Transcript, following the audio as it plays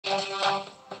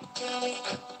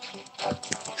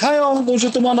Hello,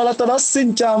 bonjour tout le monde à la table.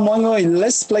 Xin chào mọi người.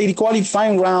 Let's play the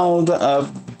qualifying round of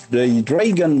the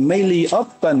Dragon Mei-Li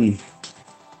Open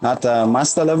at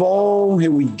master level. Here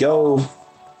we go.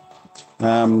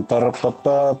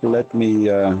 Let me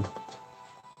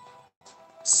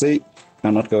see.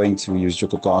 I'm not going to use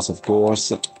Joker cards, of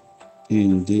course.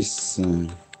 In this,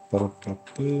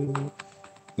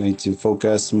 going to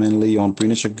focus mainly on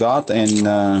Punish God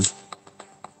and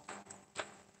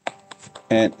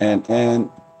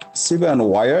Silver and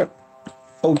Wire.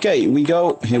 Okay, we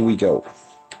go. Here we go.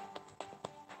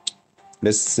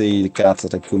 Let's see the cards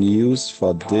that I could use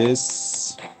for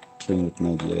this.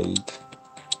 398.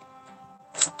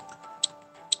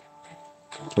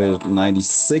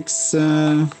 396.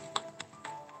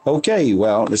 Okay,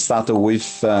 well, let's start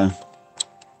with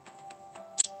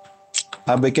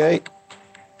ABK.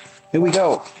 Here we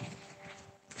go.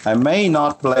 I may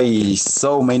not play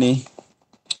so many.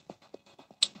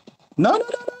 No.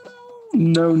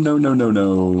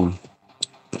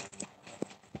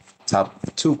 Tap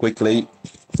too quickly.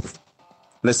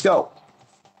 Let's go.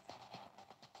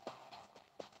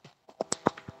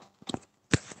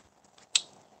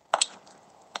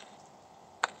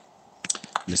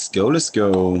 Let's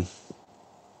go.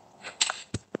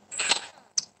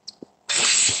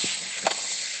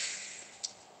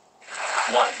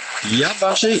 Yeah,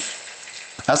 Bashi.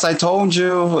 As I told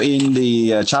you in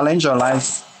the Challenger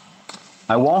Live,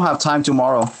 I won't have time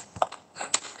tomorrow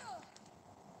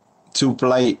to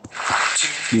play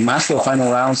the Master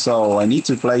Final Round, so I need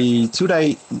to play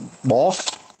today both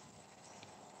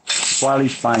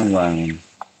qualifying round.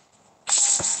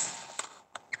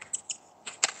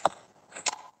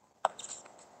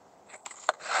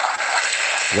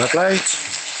 Well played.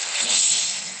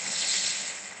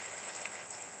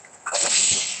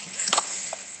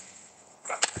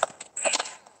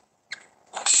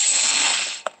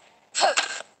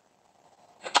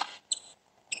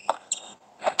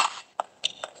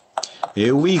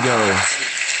 Here we go.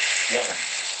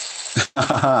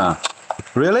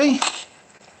 Really?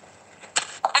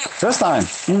 First time.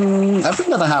 I think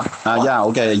that I have. Yeah,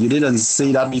 okay. You didn't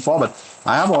see that before, but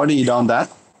I have already done that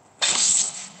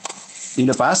in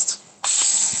the past.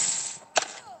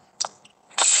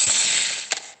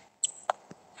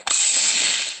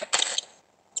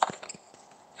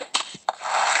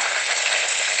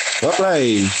 Well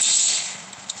played.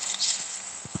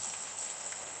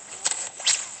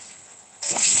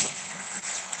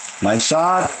 Nice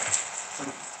shot.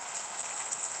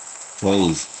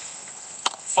 Please.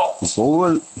 It's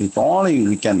over. If only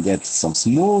we can get some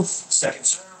smooth. Second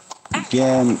serve.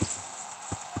 Again.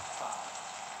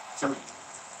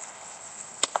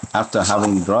 After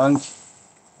having drunk.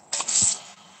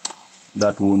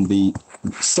 That wouldn't be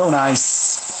so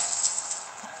nice.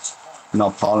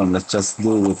 No problem. Let's just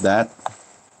deal with that.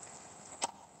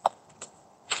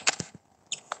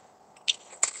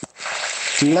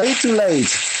 Too late.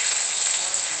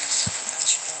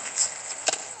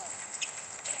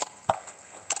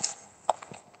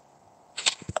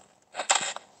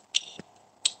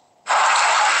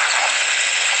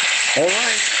 All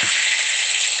right.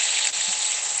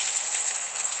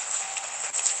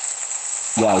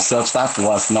 Yeah, serve staff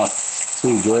was not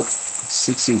too good.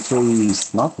 63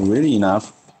 is not really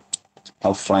enough.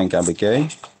 Outflank ABK.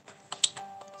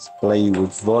 Let's play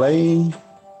with volley.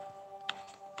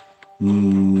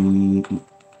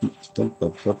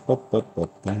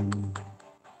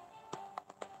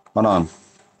 Hold on.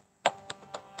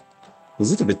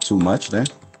 Is it a bit too much there?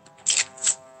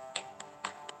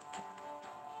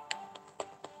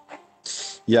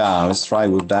 Yeah, let's try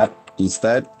with that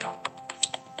instead.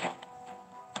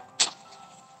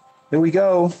 Here we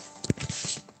go.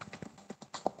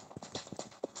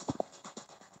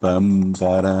 I'm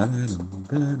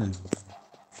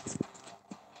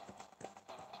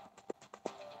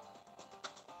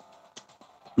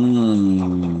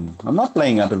not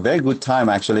playing at a very good time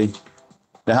actually.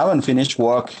 They haven't finished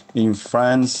work in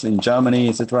France, in Germany,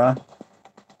 etc.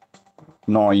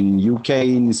 Nor in UK,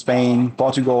 in Spain,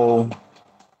 Portugal.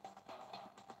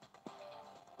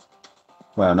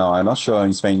 Well, no, I'm not sure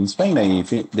in Spain. In Spain,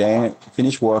 they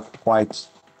finish work quite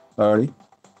early.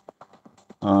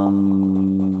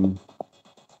 And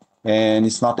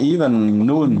it's not even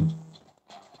noon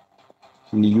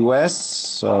in the US,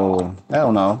 so I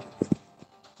don't know.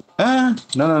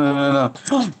 No.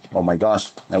 Oh my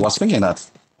gosh, I was thinking that.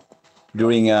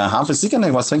 During half a second,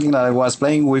 I was thinking that I was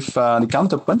playing with the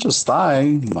counter puncher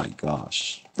style. My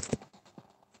gosh.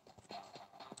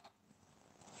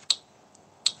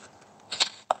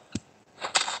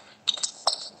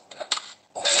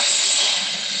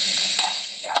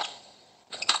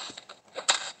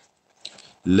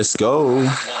 Let's go.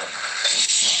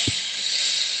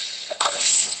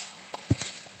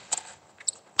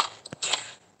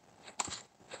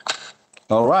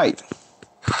 All right.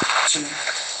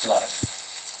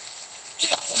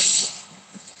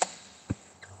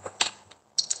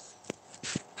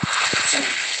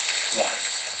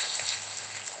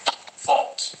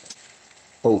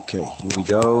 Okay, here we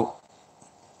go.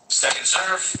 Second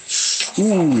serve.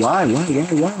 Ooh, why?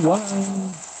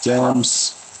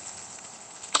 Gems.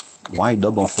 Why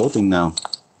double faulting now?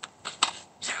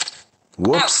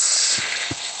 Whoops.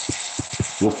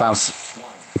 Without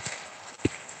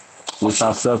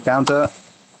serve counter.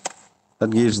 That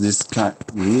gives this kind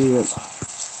real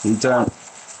return.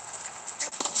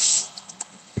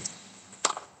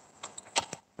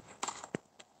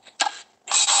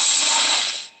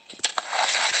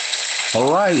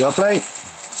 All right, well played.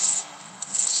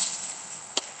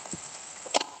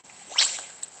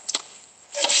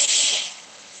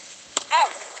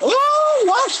 Oh,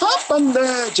 what happened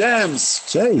there, James?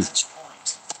 Jeez.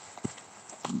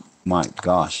 My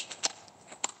gosh.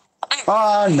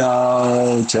 Oh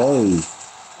no, Jay.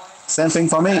 Same thing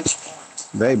for me.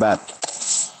 Very bad.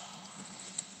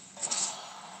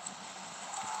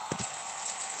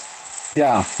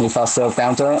 Yeah, without serve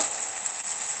counter.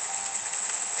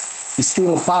 It's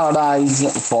still a paradise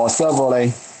for serve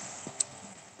volley.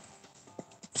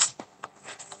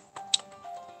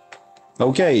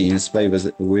 Okay, let's play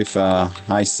with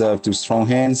high serve to strong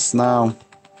hands now.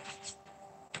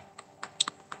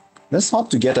 Let's hope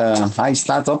to get a high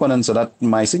stat opponent so that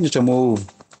my signature move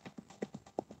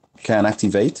can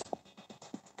activate.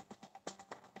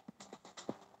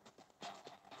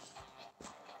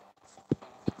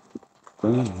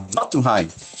 Not too high,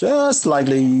 just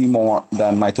slightly more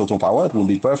than my total power. It will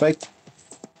be perfect,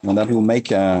 and that will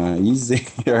make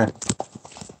easier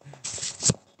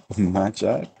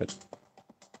matchup.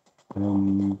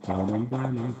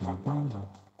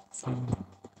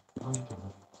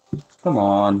 Come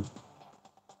on.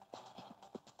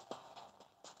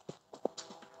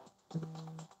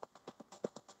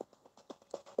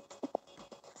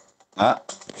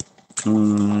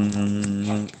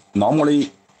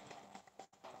 Normally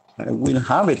I will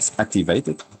have it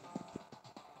activated,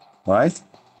 right?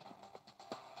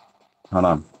 Hold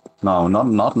on. No,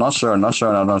 not sure, not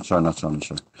sure at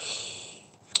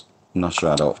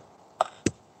all.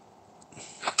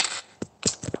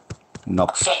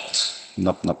 Nope.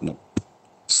 Nope.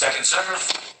 Second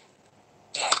serve.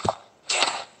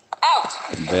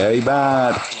 Out. Very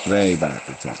bad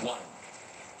return.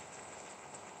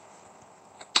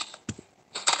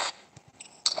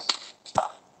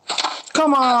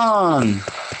 Come on!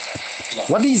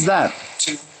 What is that?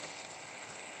 Two.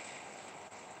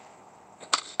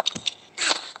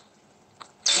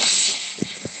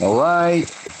 All right.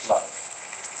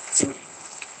 Three.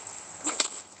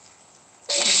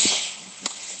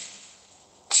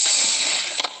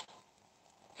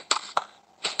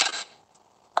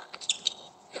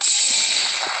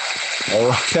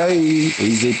 Okay,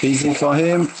 easy peasy for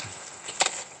him.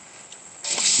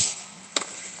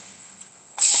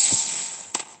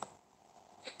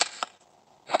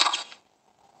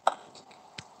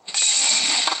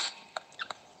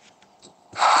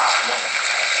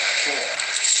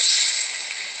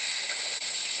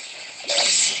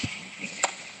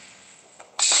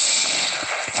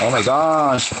 Oh my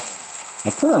gosh. I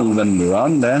couldn't even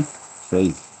run there.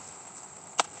 Hey.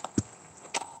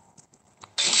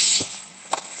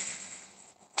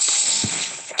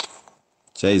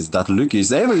 Jeez, that look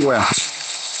is everywhere.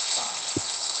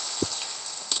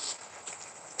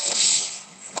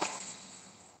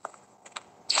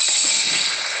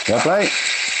 Well played.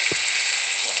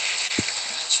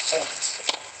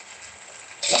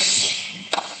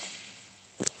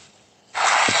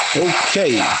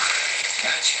 Okay.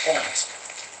 Match point.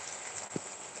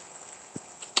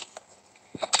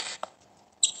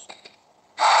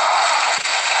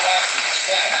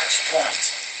 Match point.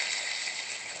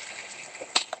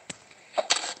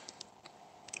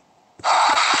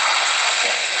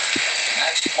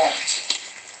 Match point.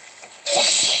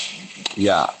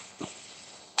 Yeah.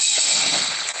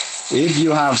 If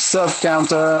you have serve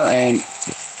counter and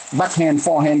backhand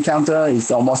forehand counter,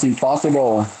 it's almost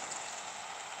impossible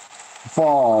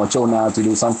for Jonah to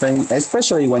do something,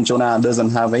 especially when Jonah doesn't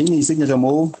have any signature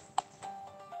move.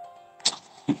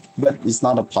 But it's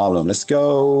not a problem. Let's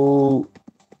go.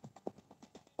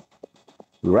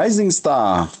 Rising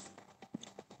Star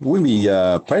will be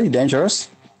pretty dangerous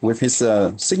with his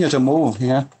signature move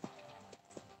here.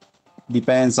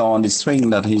 Depends on the string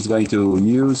that he's going to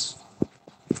use.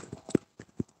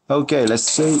 Okay, let's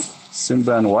see.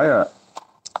 Simba and Wire.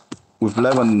 with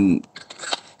 11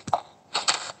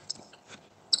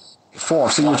 4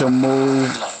 signature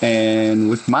move and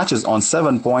with matches on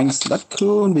 7 points, that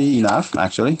could be enough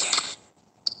actually.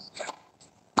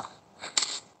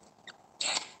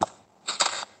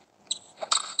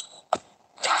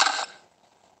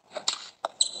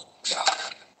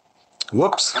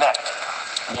 Whoops.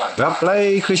 Well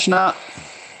play, Krishna.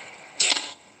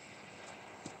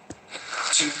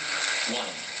 2, 1.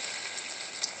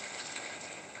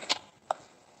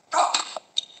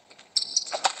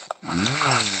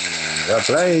 Well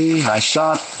play, nice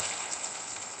shot.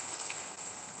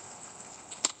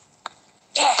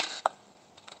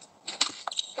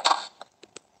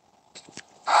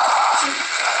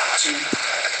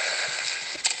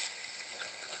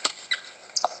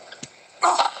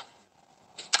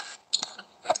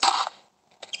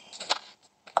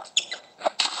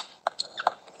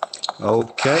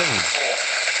 Okay.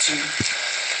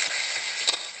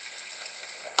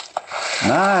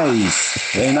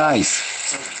 Nice. Very nice.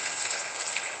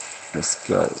 Let's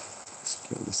go.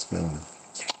 Let's go.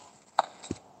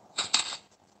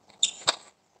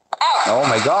 Oh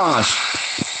my gosh.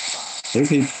 If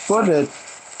he put it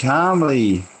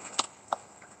calmly.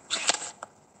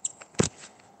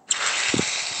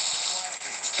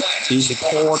 In the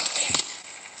court.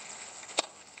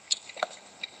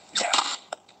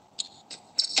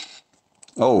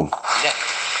 Oh.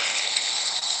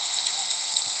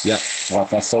 Yeah, well,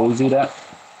 that's so easy that.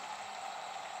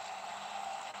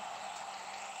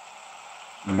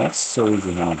 That's so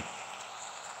easy now.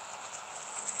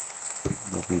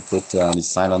 Let me put the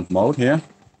silent mode here.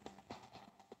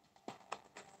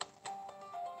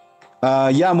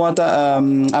 Yeah,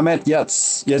 Ahmed,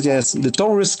 yes. The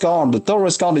Taurus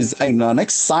card is an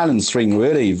excellent string,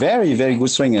 really. Very, very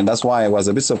good string, and that's why I was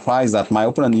a bit surprised that my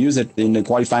opponent used it in the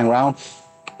qualifying round.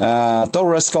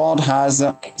 Taurus card has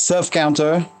serve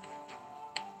counter,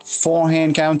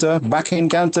 forehand counter, backhand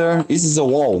counter. This is a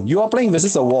wall. You are playing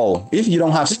versus a wall. If you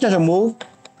don't have signature move,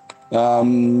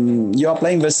 you are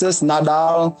playing versus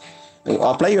Nadal,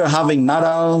 a player having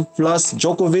Nadal plus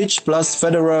Djokovic plus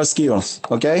Federer skills,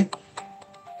 okay?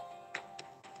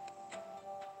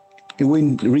 He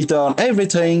will return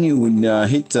everything, he will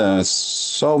hit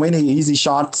so many easy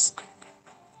shots.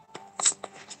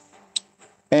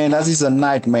 And that is a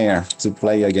nightmare to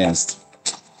play against.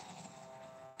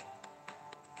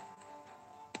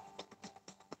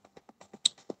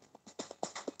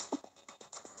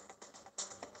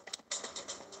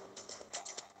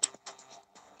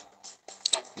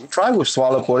 We try with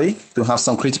Swallow Potty to have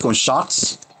some critical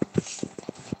shots.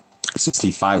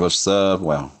 65 of serve,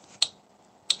 well.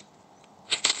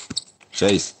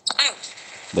 Chase.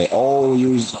 They all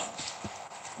use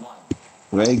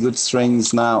very good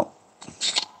strings now.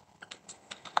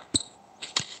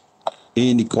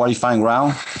 In the qualifying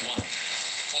round.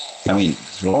 I mean,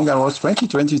 Roland Garros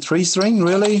 2023 string,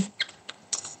 really?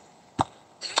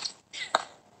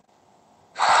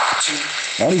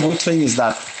 The only good thing is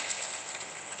that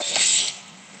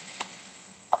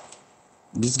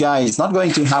this guy is not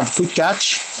going to have quick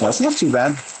catch. That's not too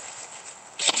bad.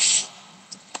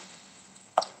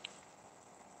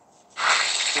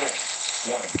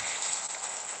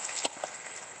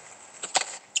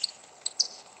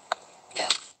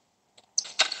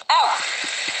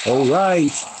 All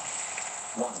right.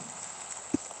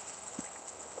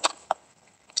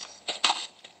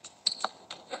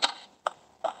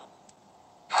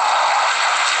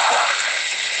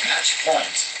 Match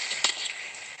point.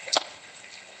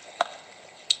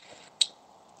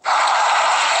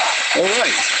 All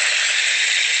right.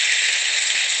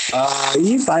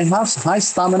 If I have high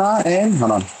stamina and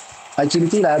hold on,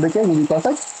 agility, like ABK will be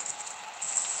perfect.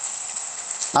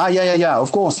 Yeah.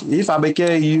 Of course, if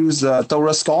ABK use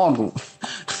Taurus card,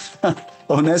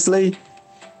 honestly,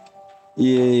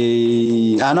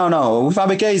 yeah, no. With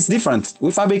ABK it's different.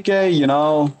 With ABK, you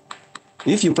know,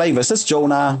 if you play versus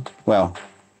Jonah, well,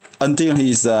 until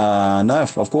he's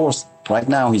nerfed, of course. Right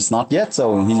now he's not yet,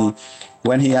 so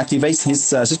when he activates his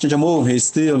signature move, he's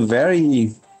still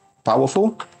very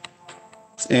powerful.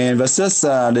 And versus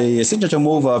the signature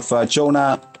move of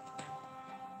Jonah,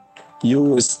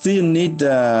 you still need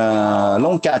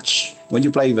long catch when you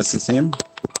play versus him.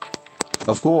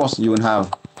 Of course, you will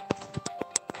have,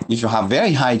 if you have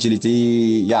very high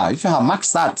agility, yeah, if you have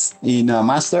max stats in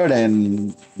Master,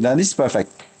 then it's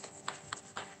perfect.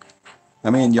 I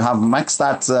mean, you have max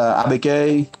stats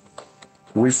ABK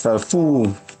with a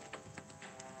full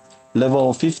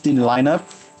level 15 lineup.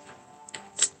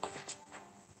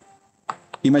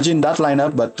 Imagine that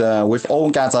lineup, but with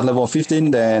all cards at level 15,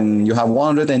 then you have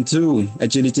 102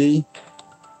 agility,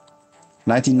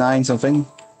 99 something,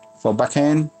 for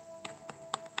backhand.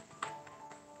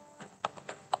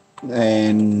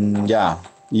 And yeah,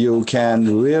 you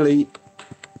can really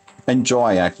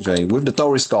enjoy actually with the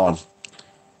Torii score.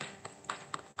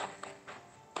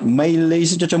 Mei-Li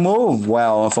signature move.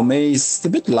 Well, for me, it's a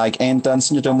bit like Anton's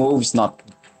signature move. It's not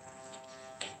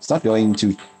going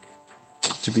to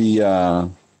be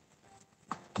that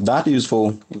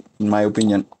useful in my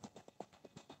opinion.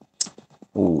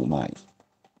 Oh my!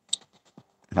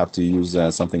 Have to use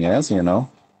something else, you know.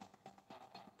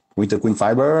 With the Queen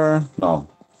Fiber, no.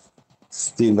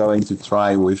 Still going to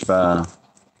try with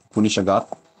Punisher God.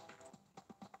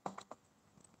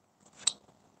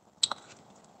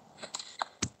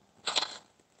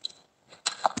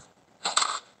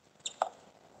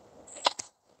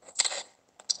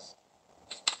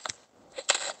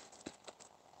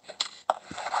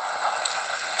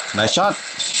 Nice shot.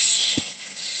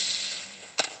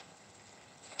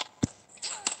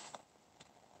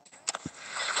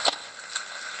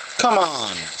 Come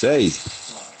on. Jeez.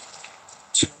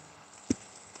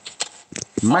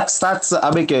 Max stats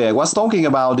ABK was talking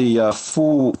about the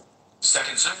full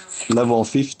level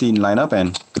 15 lineup,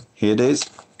 and here it is.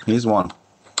 Here's one.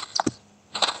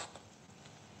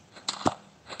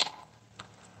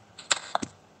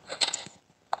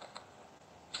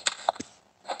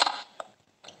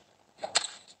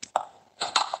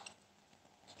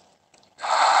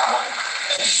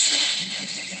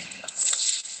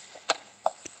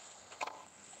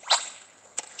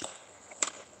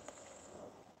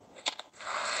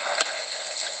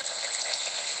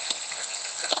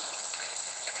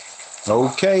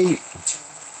 Okay.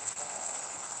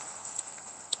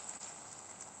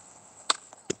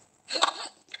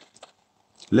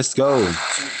 Let's go.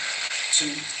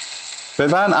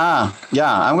 Bevan,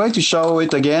 yeah, I'm going to show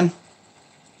it again.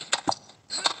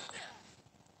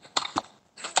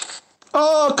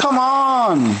 Oh, come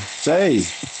on. Say.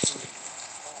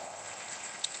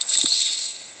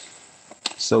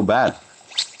 So bad.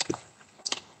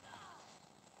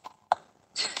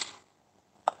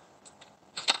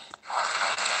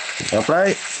 Well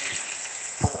played.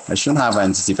 I shouldn't have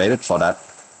anticipated for that.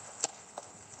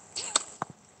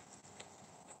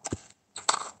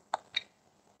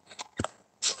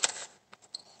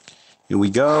 Here we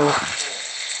go.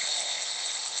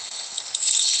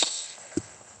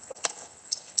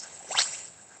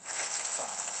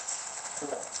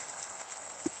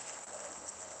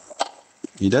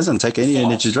 He doesn't take any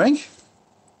energy drink.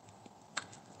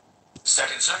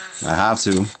 Second serve. I have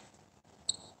to.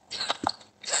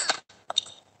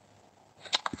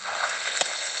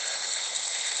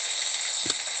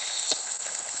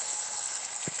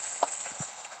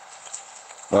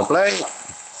 Well played.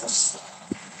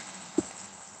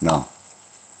 No.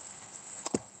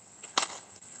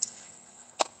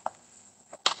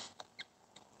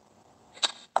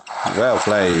 Well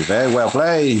played. Very well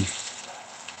played.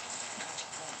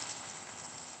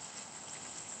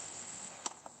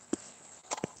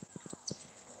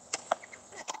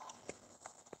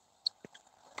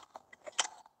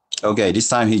 Okay, this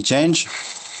time he changed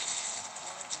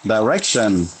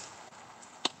direction.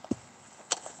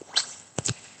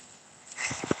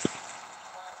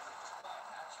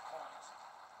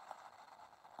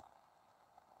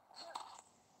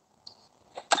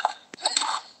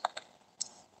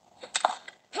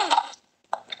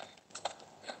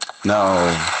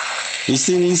 No, he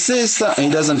still insists. He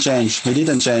doesn't change. He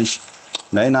didn't change.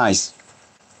 Very nice.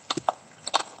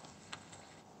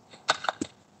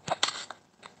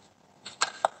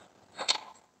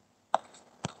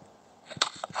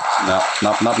 No.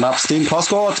 Steam cross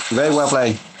court. Very well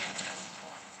played.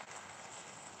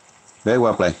 Very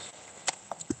well played.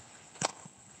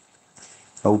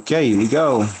 Okay, here we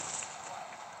go.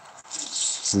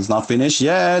 This is not finished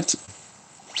yet.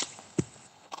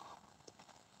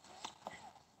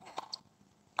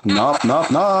 Nope.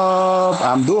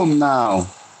 I'm doomed now.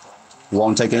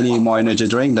 Won't take any more energy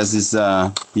drink. This is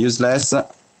useless.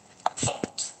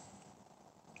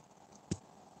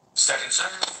 Second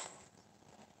serve.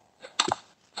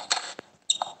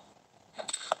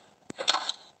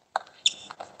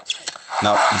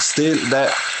 No, still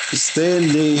the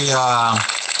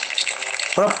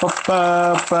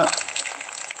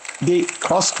the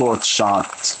cross court shot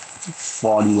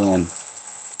for the win.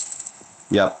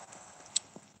 Yep.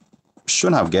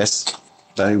 Shouldn't have guessed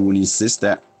that he would insist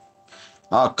that.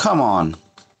 Oh, come on.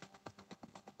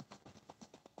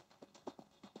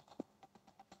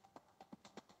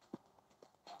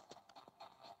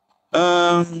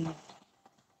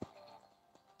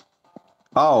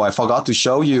 Oh, I forgot to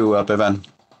show you, Bevan.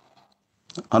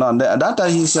 Hold on, that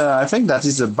is, I think that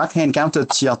is a backhand counter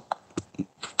tier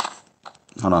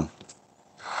Hold on.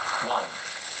 1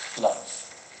 love.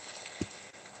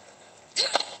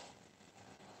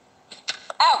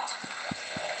 Out.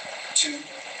 2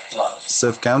 love.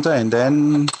 Serve counter and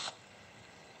then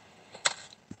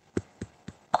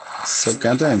serve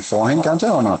counter and forehand counter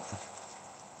or not?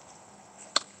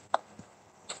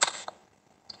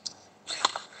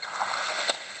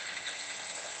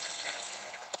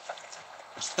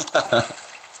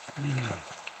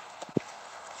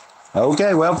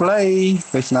 Okay, well played,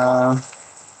 Krishna.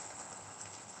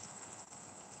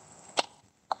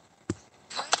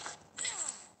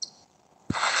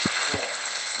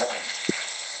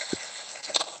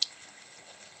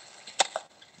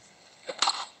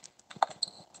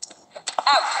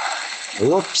 Out.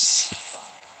 Oops.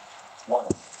 1.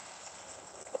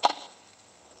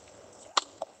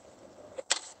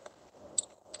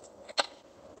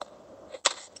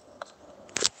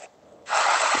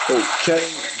 Okay.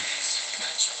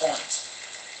 Match point.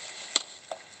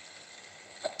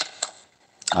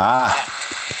 Ah,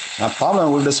 a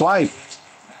problem with the swipe.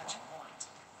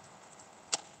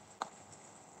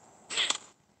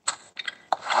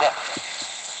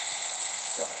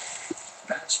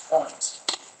 Match point. Match point.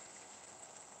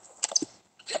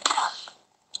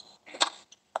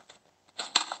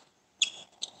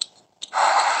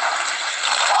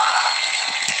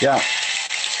 Yeah.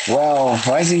 Well,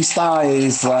 Rising Star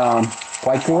is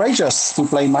quite courageous to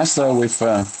play master with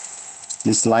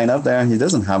this lineup there. He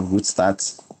doesn't have good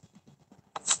stats.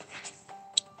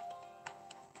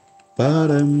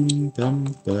 I'm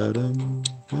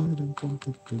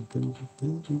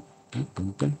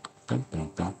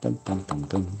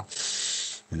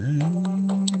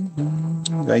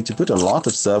going to put a lot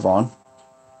of serve on.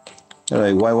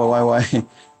 Anyway, why?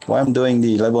 Why I'm doing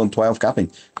the level 12 capping?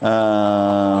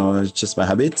 Just by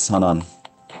habit. Hold on.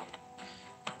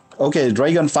 Okay,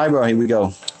 Dragon Fiber, here we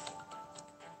go.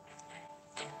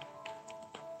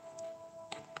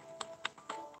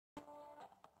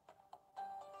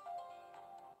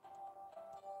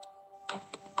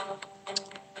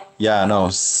 Yeah, no,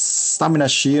 Stamina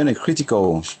Shield and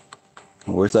critical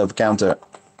with the counter.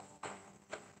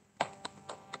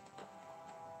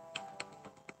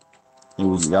 Here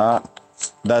we go.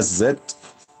 That's it.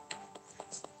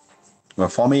 Well,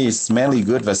 for me, it's mainly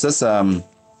good versus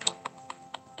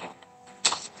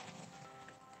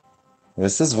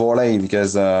volley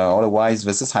because otherwise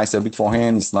versus high serve big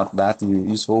forehand is not that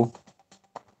useful.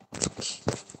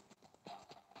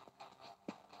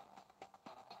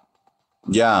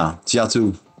 Yeah, tier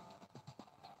 2.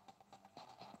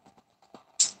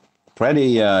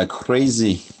 Pretty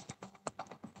crazy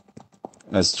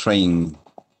string.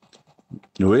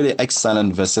 Really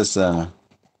excellent versus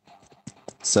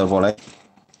serve volley.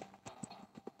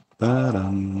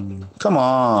 Come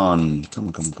on. Come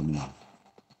on.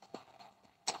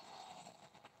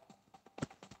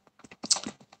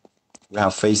 We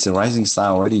have faced the Rising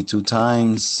Star already 2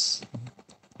 times.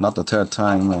 Not the 3rd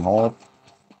time, I hope.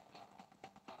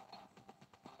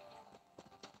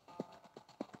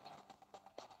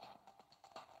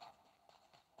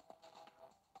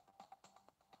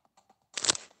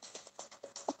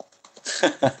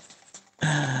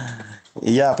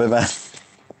 Yeah,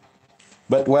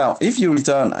 but well, if you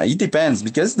return, it depends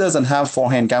because it doesn't have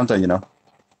forehand counter, you know.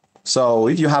 So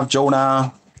if you have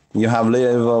Jonah, you have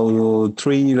level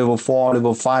 3, level 4,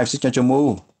 level 5 signature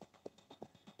move.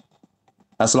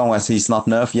 As long as he's not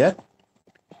nerfed yet,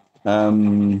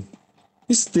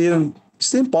 it's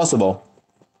still possible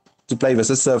to play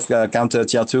versus serve counter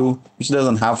tier 2, which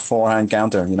doesn't have forehand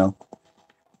counter, you know.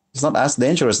 It's not as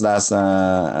dangerous as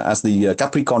the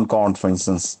Capricorn card, for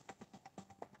instance.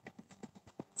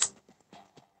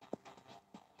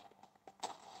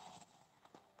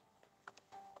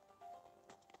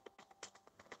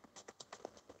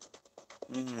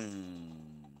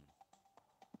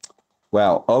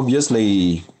 Well,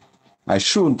 obviously, I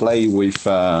should play with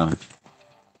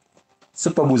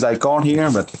Super Bullseye card here,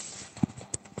 but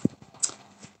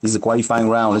this is a qualifying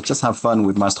round. Let's just have fun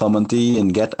with Master Monty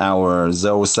and get our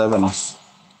 07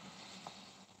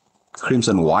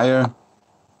 Crimson Wire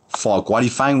for a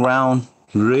qualifying round.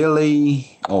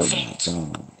 Really? Oh my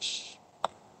gosh.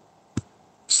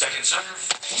 Second serve.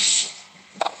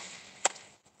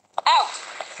 Out.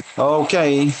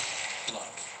 Okay.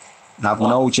 Have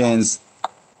no chance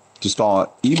to score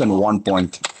even 1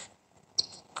 point.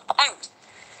 Out.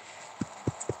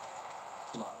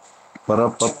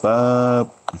 Ba-da-ba-ba.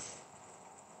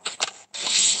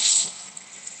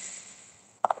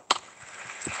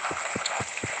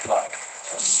 Love.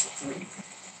 3.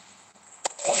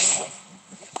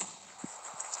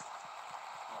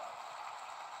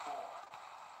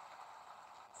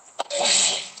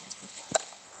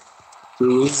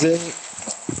 Too easy.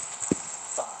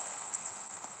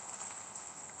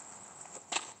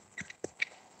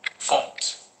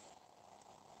 Fault.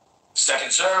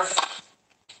 Second serve.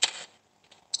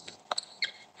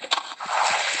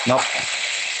 Nope.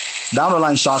 Down the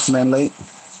line shots, Mei-Li.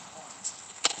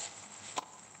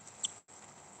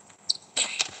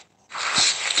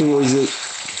 Too easy.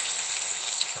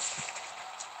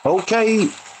 Okay.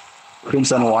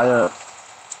 Crimson Wire.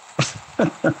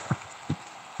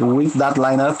 With that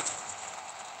lineup.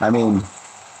 I mean,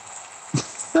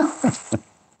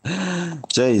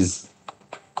 jeez.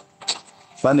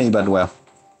 Funny, but well.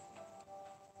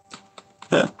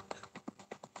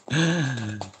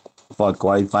 For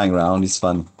qualifying round is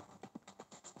fun.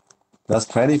 That's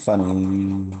pretty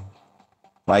funny.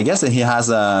 Well, I guess he has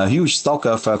a huge stock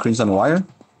of Crimson Wire.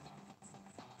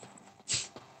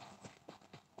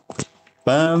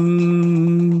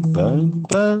 Bum, bum,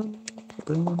 bum,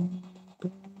 bum,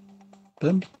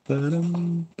 bum,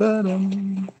 ba-dum, ba-dum,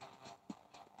 ba-dum,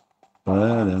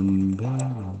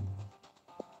 ba-dum.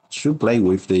 Should play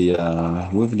with the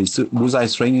bullseye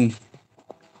string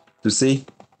to see.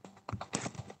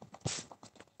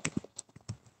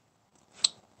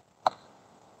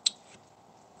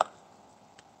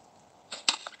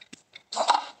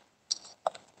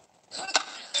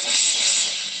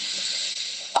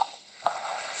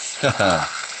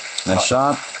 Nice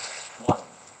shot.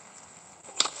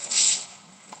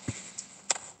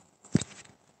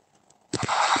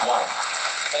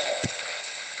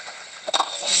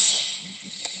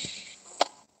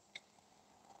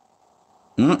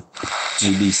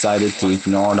 He decided to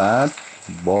ignore that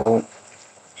ball.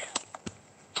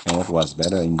 And what was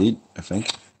better indeed, I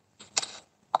think.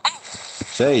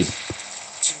 Hey,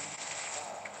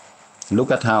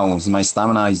 look at how my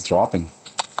stamina is dropping.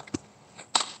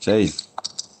 Jeez.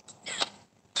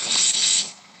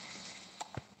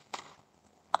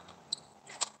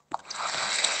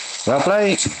 Well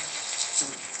played.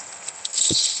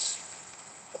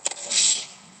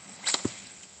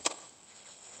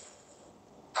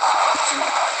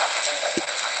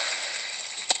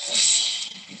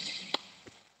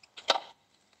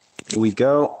 Here we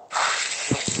go.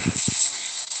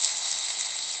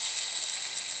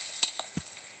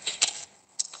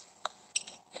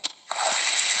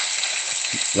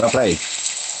 Well played.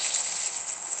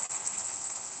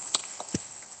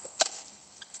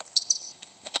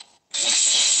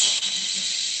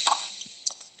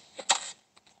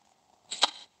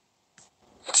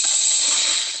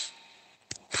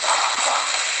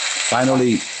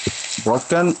 Finally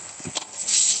broken.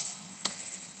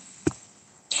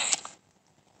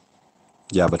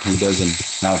 Yeah, but he doesn't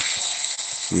have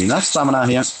enough stamina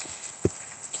here.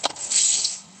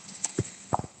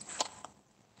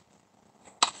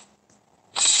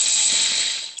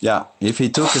 Yeah, if he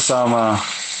took some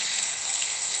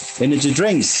energy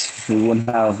drinks, he wouldn't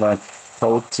have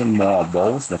total more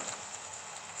balls.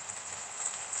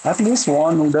 At least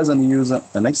one who doesn't use an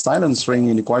next silence string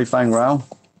in the qualifying round.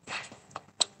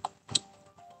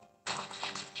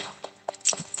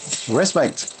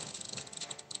 Respect.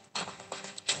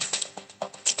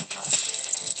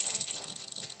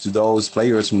 To those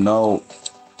players who know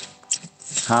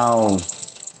how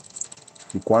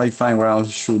the qualifying round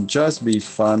should just be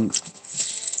fun.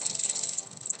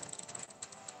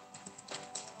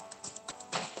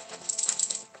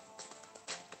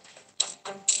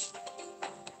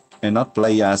 And not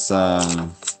play as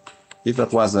if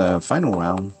that was a final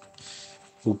round.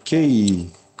 Okay.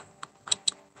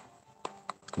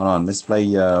 Hold on, let's play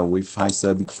with high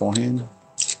sub beforehand.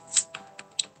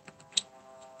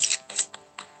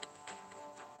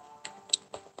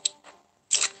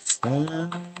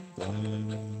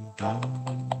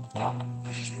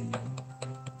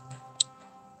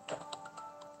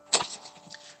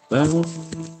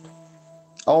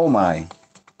 Oh my.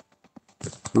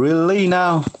 Really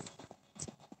now?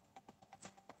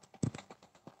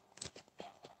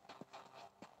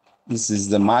 This is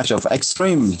the match of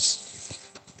extremes.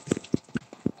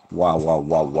 Wow, wow,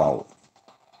 wow, wow.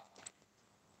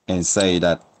 And say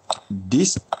that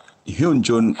this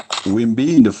Hyunjun will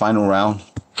be in the final round.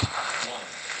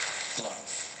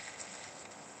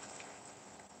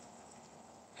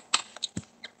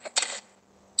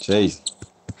 Jeez.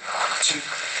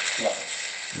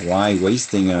 Why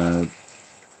wasting a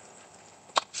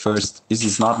first? This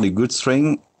is not the good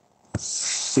string.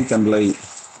 Secondly,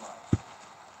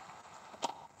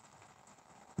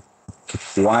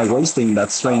 why wasting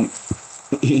that string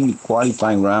in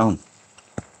qualifying round?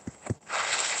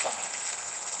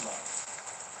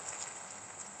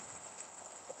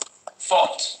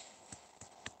 Fault.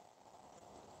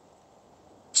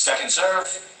 Second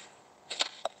serve.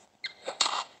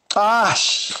 Ah,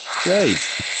 hey,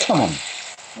 come on.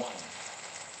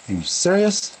 Are you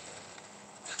serious?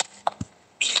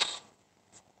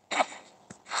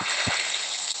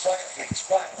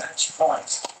 Match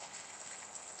point.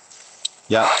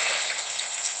 Yeah.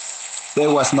 There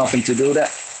was nothing to do there.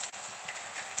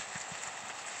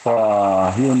 For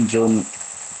Hyun Jun.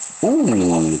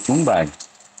 Ooh, tung bag.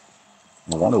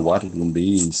 I wonder what it will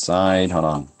be inside. Hold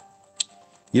on.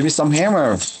 Give me some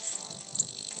hammer.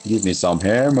 Give me some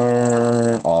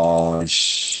hammer. Oh,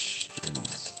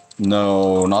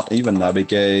 no, not even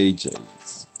navigate.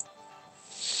 Jeez.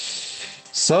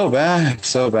 So bad,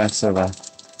 so bad, so bad.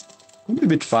 A little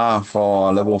bit far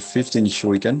for level 15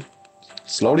 shuriken.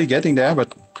 Slowly getting there,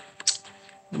 but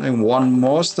then one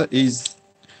most is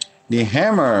the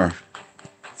hammer.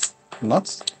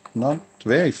 Not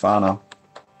very far now.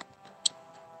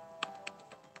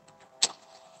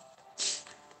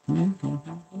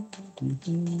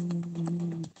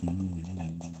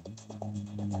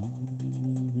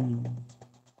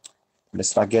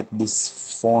 Let's target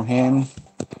this forehand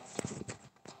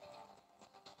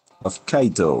of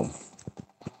Kaito.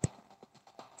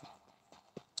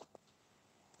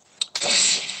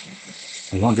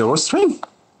 You want to go string?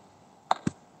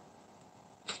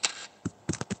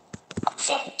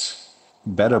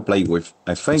 Better play with,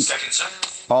 I think.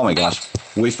 Oh my gosh,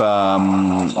 with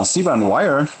a silver and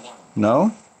wire.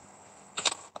 No.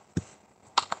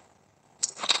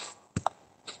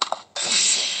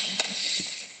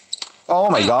 Oh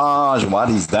my gosh, what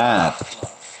is that?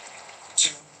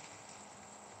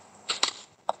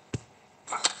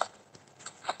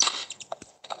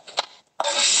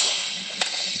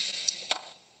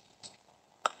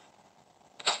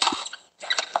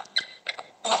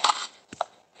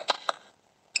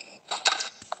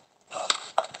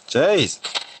 Jeez.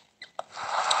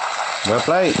 Well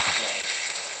played.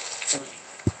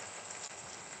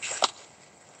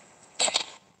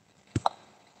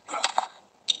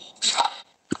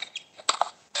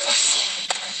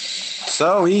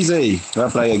 So easy. Well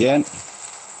play again.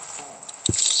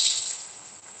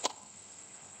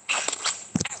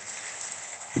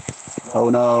 Oh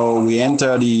no, we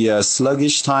enter the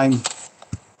sluggish time.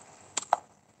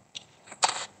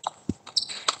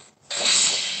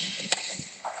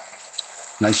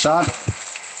 Nice shot.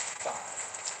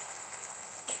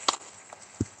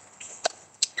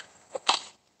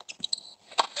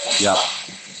 Yeah.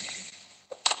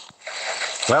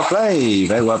 Well played.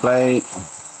 Very well played.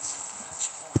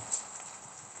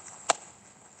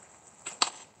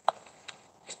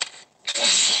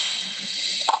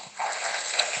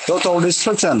 Total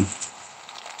destruction.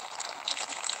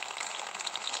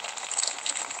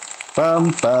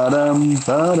 Bum, ba-dum,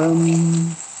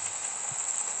 ba-dum.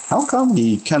 How come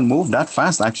he can move that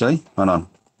fast actually? Hold on.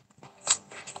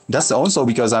 That's also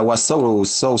because I was so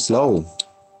slow.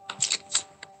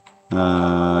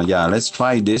 Yeah, let's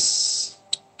try this.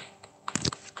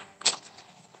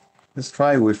 Let's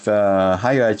try with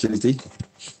higher agility.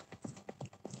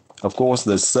 Of course,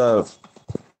 the serve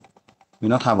will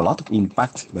not have a lot of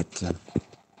impact, but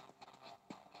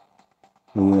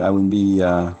I will be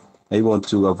able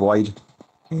to avoid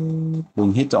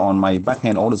being hit on my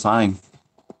backhand all the time.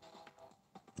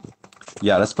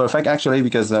 Yeah, that's perfect actually,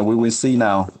 because we will see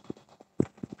now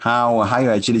how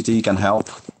higher agility can help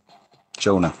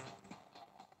Jonah.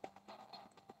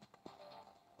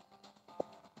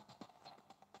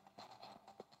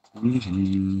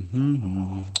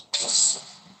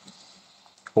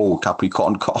 Oh,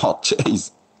 Capricorn card,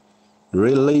 jeez.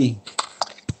 Really?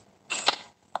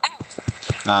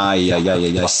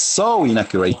 Yeah. So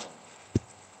inaccurate.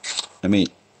 I mean,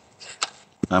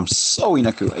 I'm so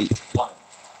inaccurate.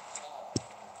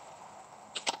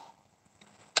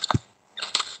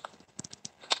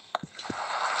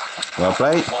 Well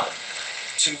played. 1,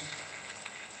 2.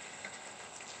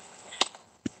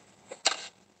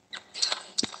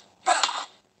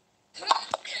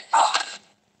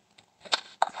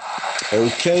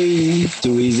 Okay,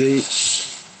 too easy.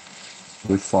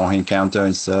 With forehand counter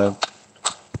and serve.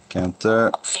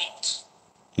 Counter.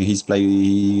 He's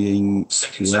playing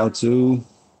well too.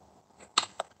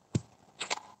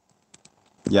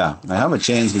 Yeah, I have a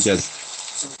chance because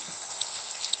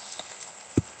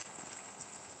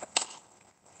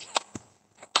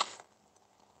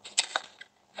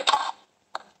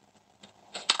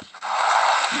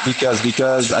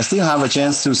I still have a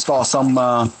chance to score some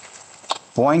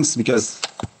points because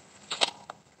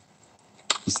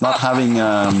it's not having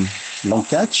long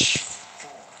catch.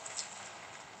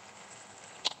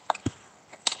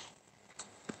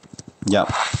 Yeah,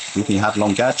 if he had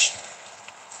long catch,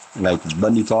 like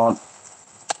Bunny thought.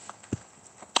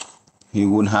 he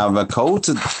would have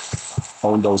coated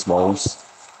all those balls.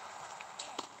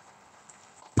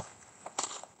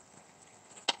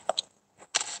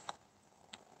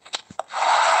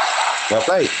 Well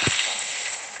played.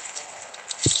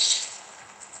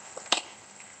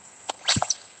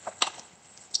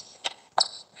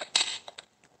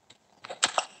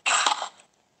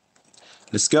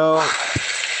 Let's go. Match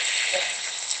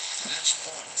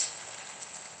point.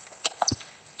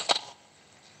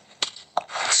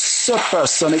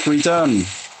 Supersonic return.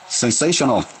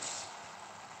 Sensational.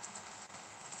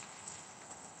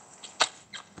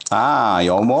 Ah, he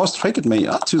almost tricked me.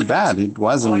 Not too bad. It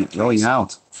wasn't going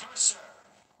out. First serve.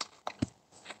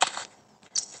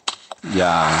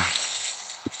 Yeah.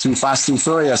 Too fast, too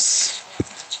furious.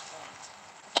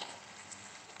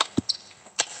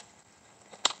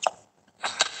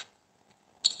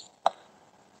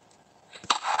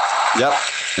 Yep,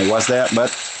 it was there, but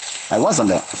I wasn't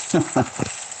there.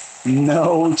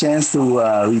 No chance to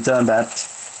return that.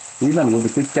 Even with the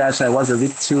quick catch, I was a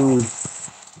bit too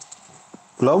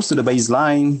close to the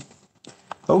baseline.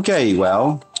 Okay,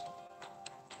 well,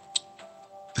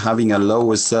 having a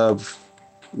lower serve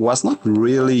was not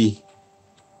really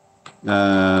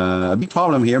a big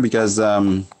problem here because,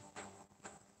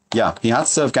 yeah, he had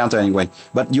serve counter anyway.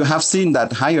 But you have seen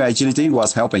that higher agility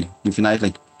was helping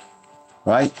infinitely,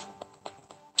 right?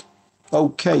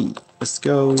 Okay, let's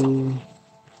go.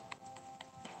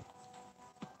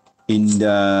 In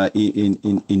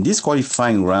this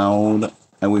qualifying round,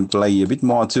 I will play a bit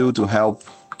more too to help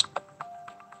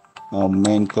our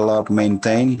main club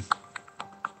maintain.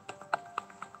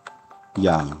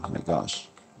 Yeah, oh my gosh,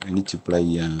 I need to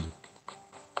play.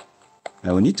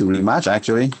 I will need to rematch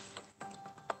actually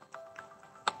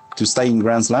to stay in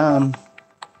Grand Slam.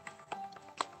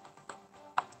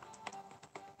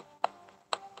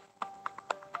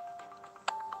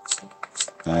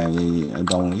 I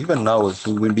don't even know if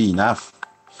it will be enough.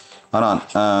 Hold on,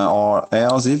 or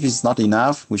else if it's not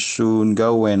enough, we should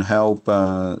go and help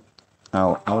our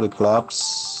other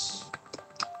clubs.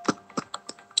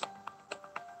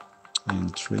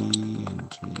 And three.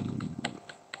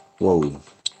 Whoa.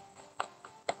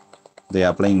 They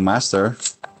are playing master.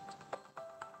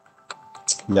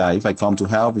 Yeah, if I come to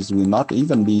help, it will not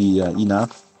even be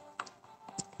enough.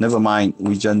 Never mind,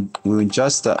 we will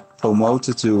just promote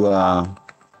to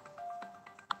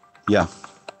yeah,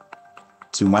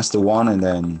 to master one and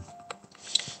then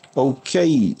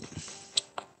okay.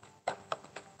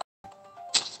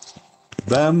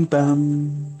 Bam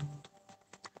bam.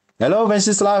 Hello,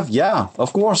 Venceslav. Yeah,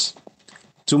 of course.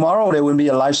 Tomorrow there will be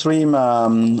a live stream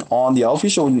on the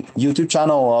official YouTube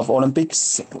channel of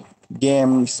Olympics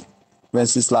Games.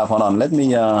 Venceslav, hold on. Let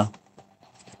me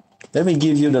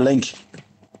give you the link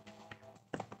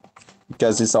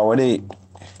because this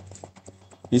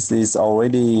is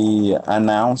already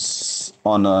announced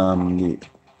on the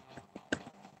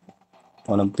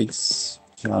Olympics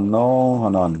channel.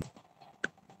 Hold on.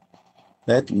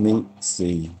 Let me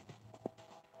see.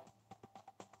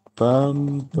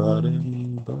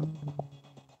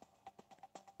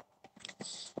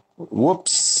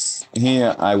 Whoops.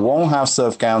 Here, I won't have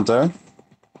serve counter.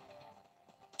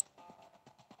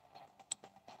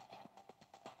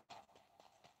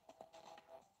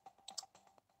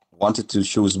 Wanted to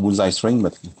choose bullseye string,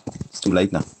 but it's too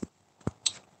late now.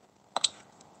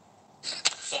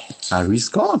 Fault. I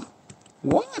rescored.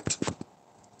 What?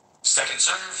 Second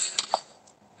serve.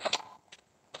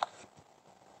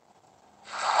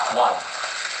 1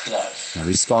 love. I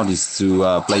rescored is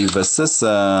to play versus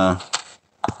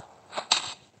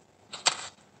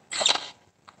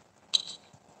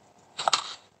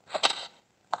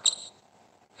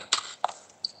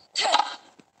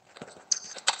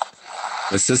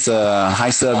versus high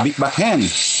serve big backhand.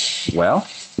 Well,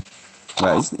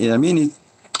 I mean it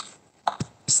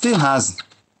still has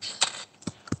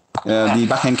the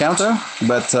backhand counter,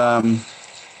 but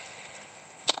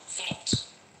Fault.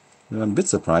 I'm a bit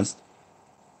surprised.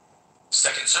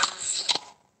 Second serve.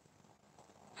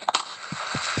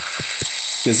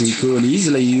 Because he could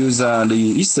easily use the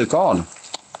Easter card.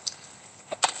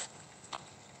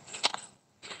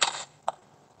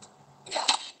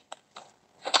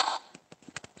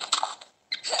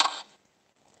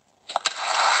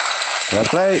 Well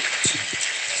played.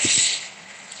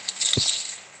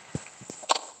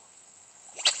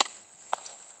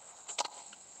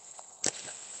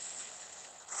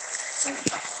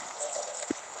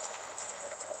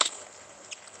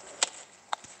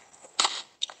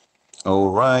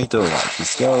 All right,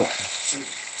 let's go.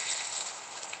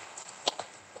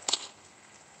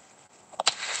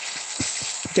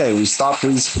 Okay, we stop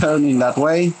returning that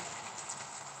way.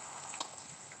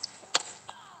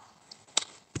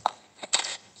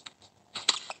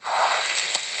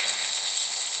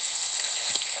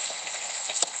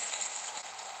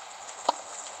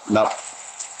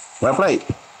 Well played.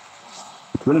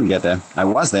 Couldn't get there. I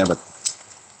was there, but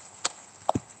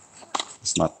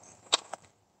it's not.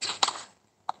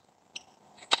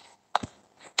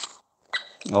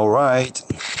 All right.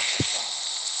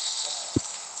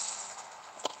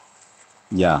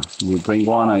 Yeah, you bring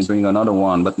one, I bring another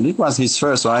one. But it was his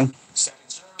first, right? Second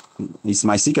serve. It's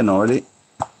my second already.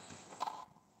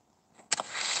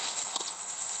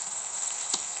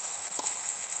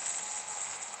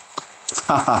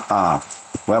 Ha ha ha.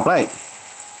 Well played.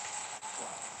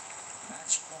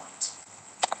 Match point.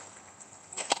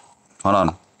 Hold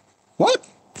on. What?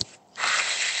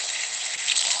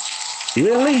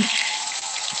 Really?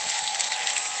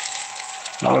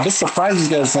 I was a bit surprised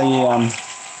because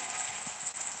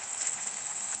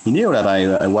he knew that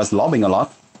I was lobbing a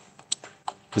lot.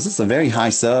 This is a very high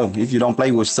serve. If you don't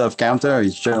play with serve counter,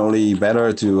 it's generally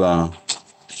better to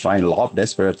try and lob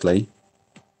desperately.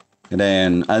 And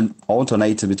then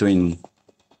alternate between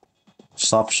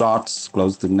soft shots,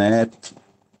 close to net,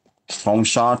 strong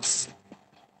shots,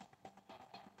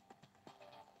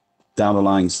 down the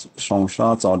line strong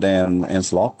shots, or then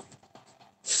ends lock.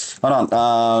 Hold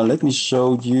on, let me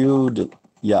show you the,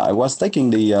 yeah, I was taking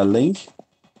the link.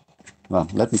 Well,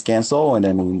 let me cancel and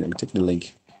then we take the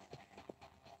link.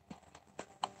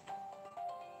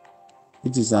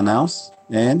 It is announced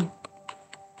and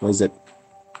where is it?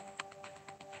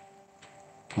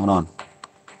 Hold on.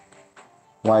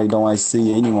 Why don't I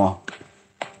see it anymore?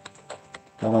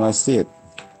 Why don't I see it?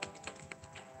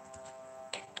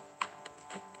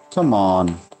 Come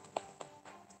on.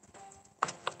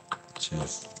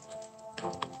 Cheers.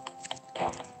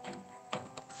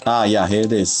 Ah, yeah, here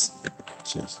it is.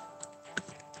 Cheers.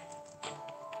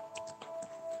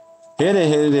 Here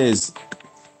it is.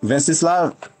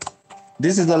 Venceslav,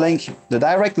 this is the link, the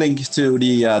direct link to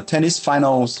the tennis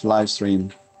finals live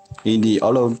stream in the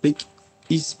Olympic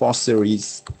Esports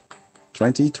Series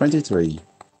 2023.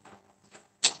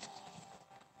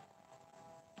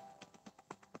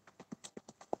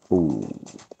 Oh,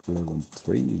 level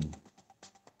 3.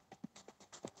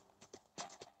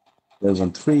 Level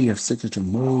 3 of signature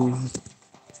move.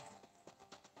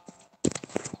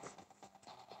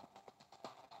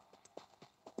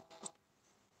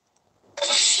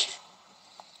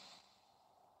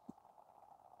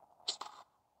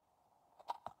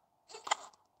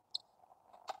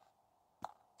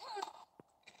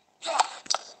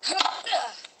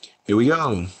 Here we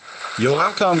go. You're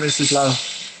welcome, Mrs. Love.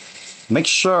 Make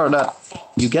sure that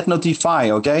you get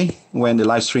notified, okay, when the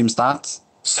live stream starts.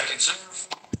 Second serve.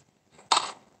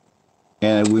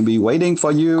 And we'll be waiting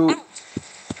for you,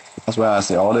 as well as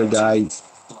the other guys.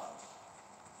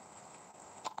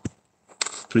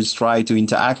 Please try to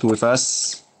interact with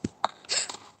us,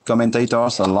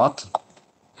 commentators, a lot.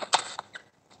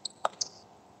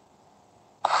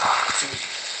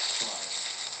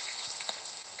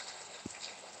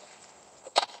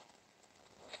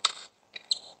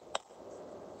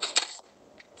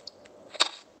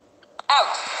 Out.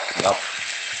 Yep.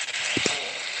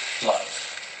 Love.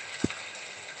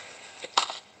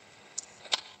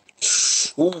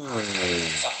 Ooh,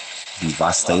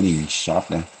 devastating shot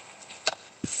there.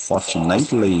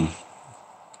 Fortunately,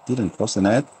 didn't cross the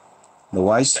net.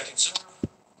 Otherwise, Second serve.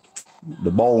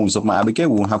 the bones of my ABK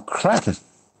will have cracked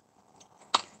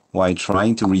while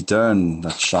trying to return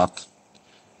that shot.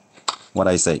 What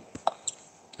I say?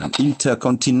 An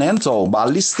intercontinental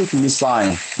ballistic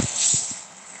missile.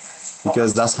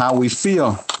 Because that's how we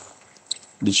feel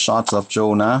the shots of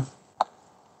Jonah.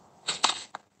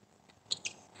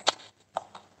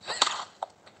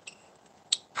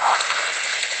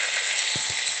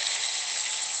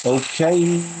 Okay,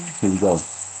 here we go.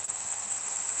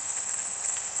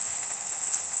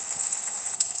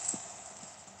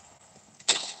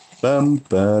 Bum,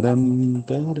 ba-dum,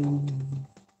 ba-dum.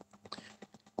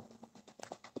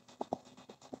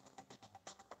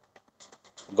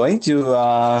 Going to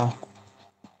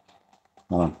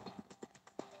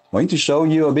going to show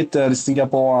you a bit the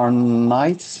Singapore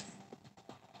night.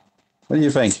 What do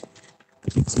you think?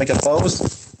 Let's make a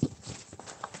pose.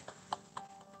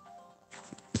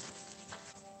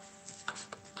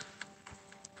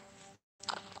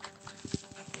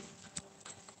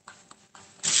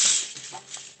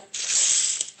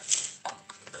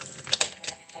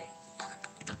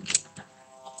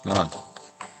 Hold on.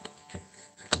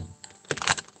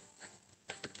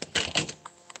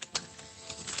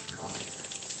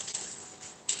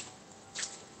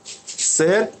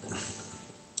 Sit.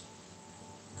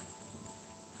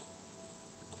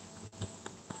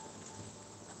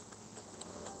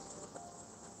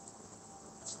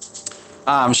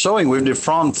 I'm showing with the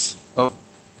front of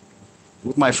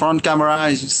with my front camera,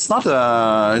 it's not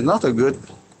a good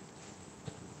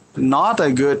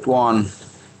one.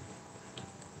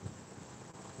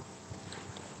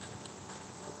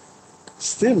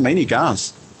 Still many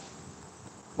cars.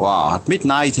 Wow, at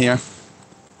midnight here.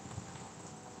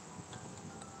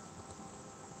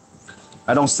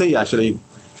 I don't see actually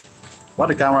what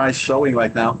the camera is showing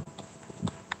right now.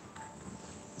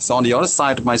 It's on the other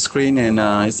side of my screen and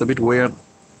it's a bit weird.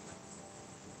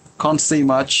 Can't see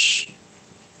much.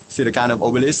 See the kind of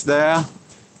obelisk there.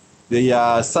 The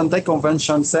Suntec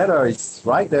Convention Center is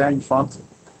right there in front.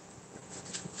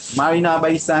 Marina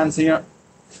Bay Sands here.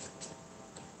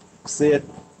 See it?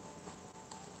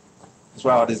 As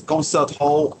well, this concert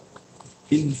hall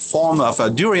in form of a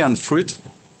durian fruit.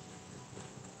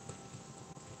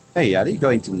 Hey, are they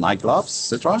going to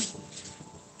nightclubs, etc.?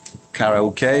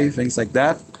 Karaoke, things like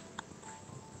that.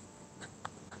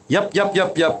 Yep.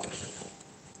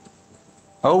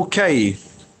 Okay.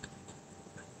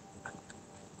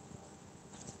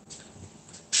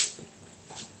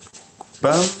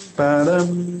 Bum,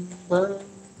 ba-dum,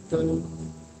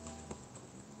 ba-dum.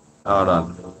 Hold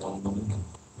on.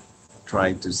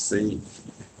 Trying to see.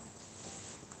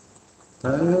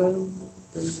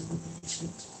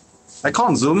 I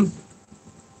can't zoom.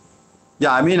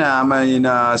 Yeah, I mean I'm in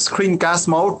screencast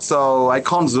mode, so I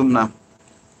can't zoom now.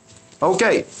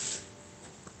 Okay.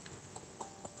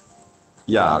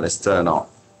 Yeah, let's turn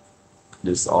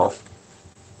this off.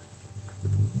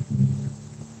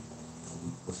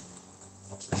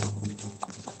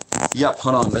 Yep,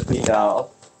 hold on, let me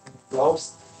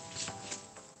close.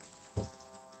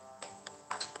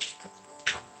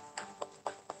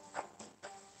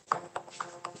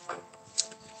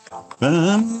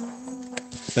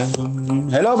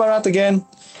 Hello, Bharat again.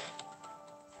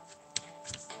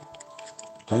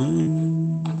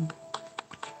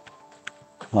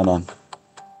 Hold on.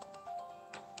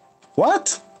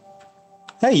 What?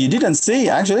 Hey, you didn't see,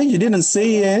 actually, you didn't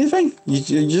see anything?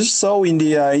 You just saw in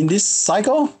the in this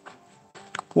cycle?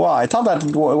 Wow, I thought that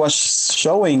it was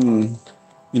showing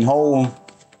in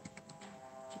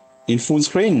full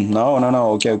screen. No.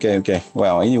 Okay.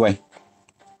 Well, anyway.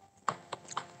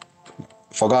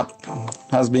 Forgot.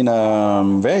 Has been a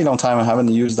very long time I haven't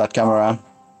used that camera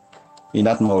in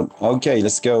that mode. Okay,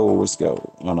 let's go.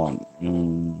 Hold on.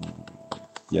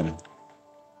 Yeah.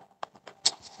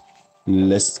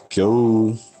 Let's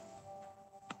go.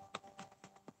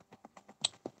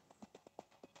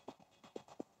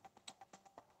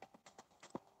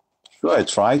 Should I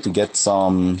try to get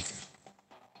some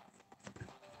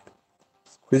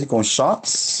critical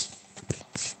shots?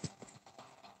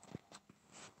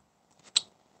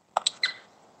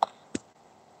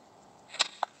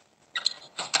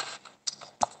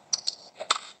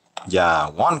 Yeah,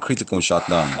 one critical shot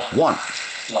done. One.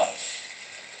 Love.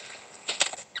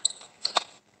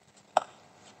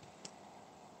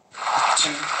 Two.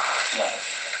 Love.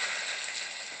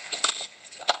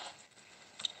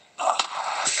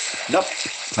 Nope.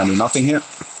 Can do nothing here.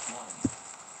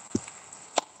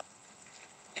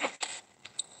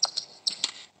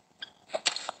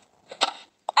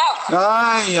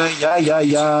 Ay.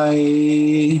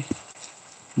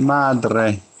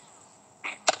 Madre.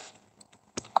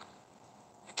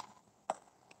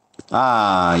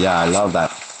 Ah, yeah, I love that.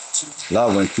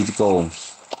 Love when critical.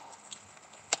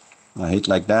 I hit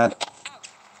like that.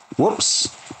 Whoops.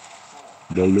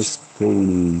 The list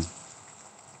cool.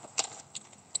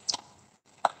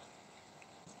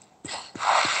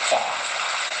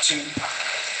 Two.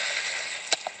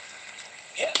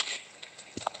 Yeah.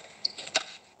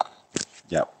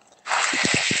 Yep.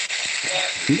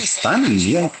 He's standing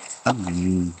here at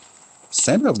the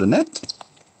center of the net.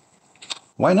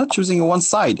 Why not choosing one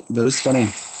side? Very funny.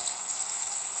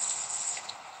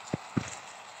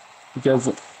 Because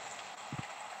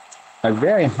I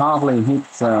very hardly hit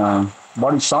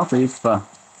body shot if the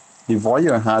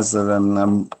warrior has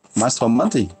Master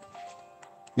Monty.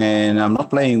 And I'm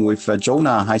not playing with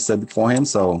Jonah, I said beforehand,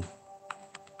 so.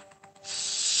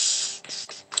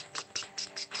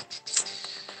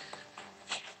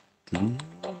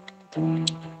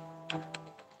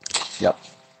 Yep.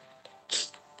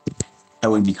 I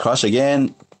will be crushed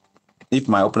again if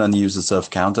my opponent uses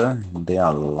surf counter.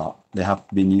 They have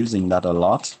been using that a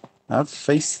lot. I've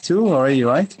faced 2 already,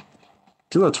 right?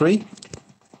 2 or 3.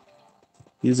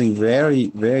 Using very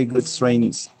good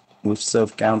strains with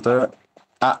surf counter.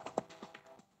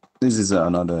 This is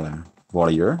another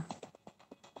warrior.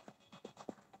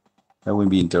 That will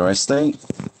be interesting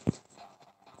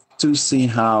to see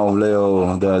how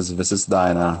Leo does versus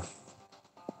Dinah.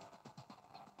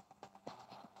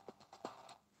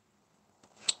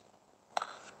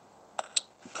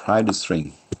 Try the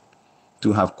string.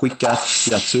 To have quick catch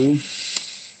here too.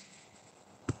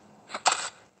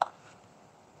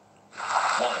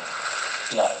 1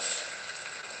 love.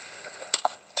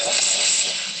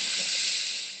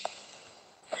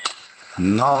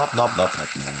 Not. 1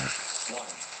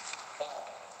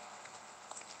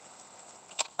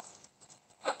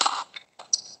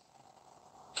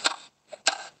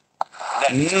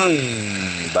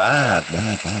 Bad.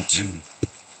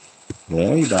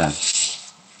 Very bad.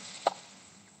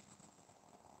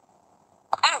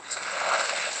 Out.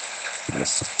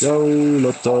 Let's go,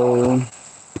 Lotto.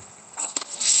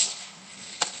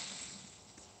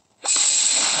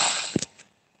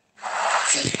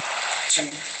 2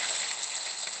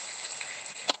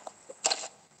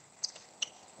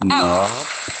 No.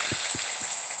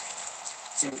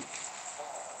 2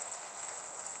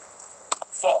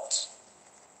 fault.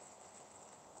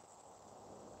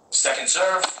 Second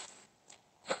serve.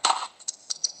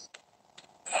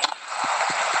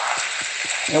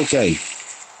 Okay.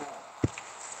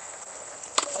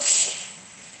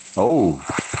 Oh.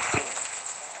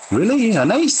 Really?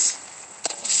 An ace?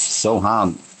 So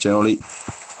hard, generally.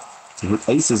 To hit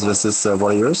aces versus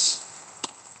warriors.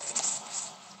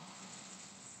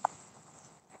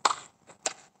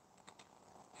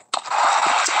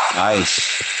 Nice.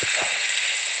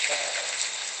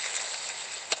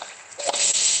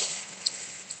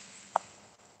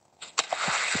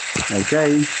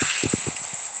 Okay.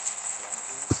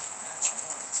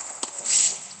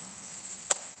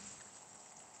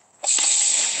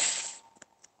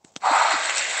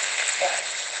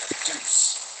 Deuce.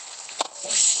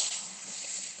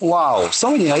 Wow,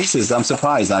 so many aces. I'm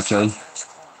surprised actually.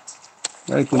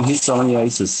 I couldn't hit so many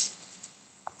aces.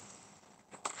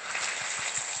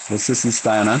 This is this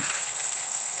Diana.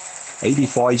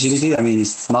 84 agility, I mean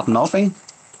it's not nothing.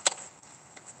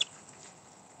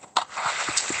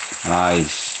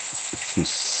 Nice.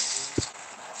 Deuce.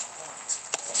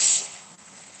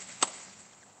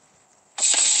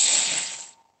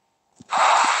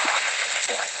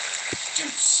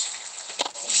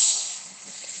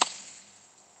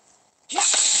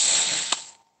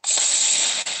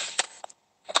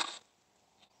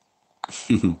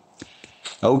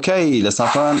 Okay, let's have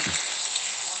fun.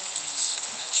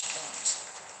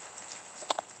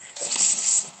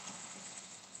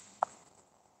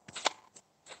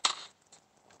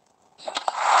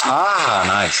 Ah,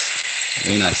 nice.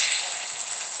 Very nice.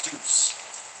 Deuce.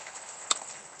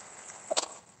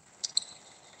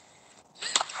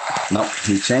 No,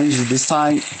 he changed it this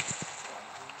time.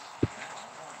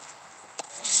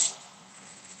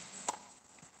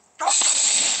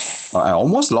 Oh, I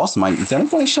almost lost my internet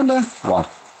connection there. Wow.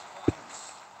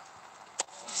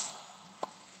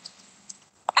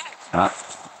 Ah,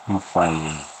 I'm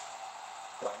fine.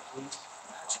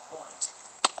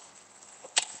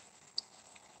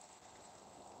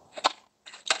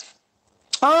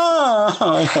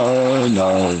 Ah, oh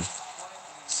no.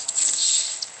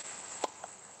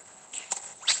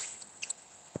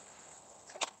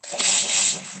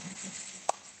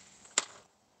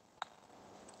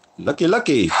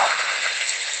 Lucky.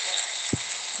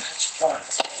 Match point.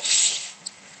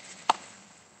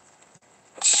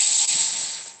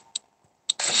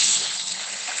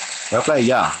 Well played,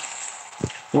 yeah.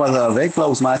 It was a very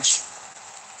close match.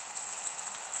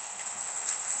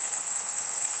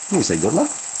 You say good luck?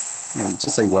 Yeah,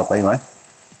 just say well played, right?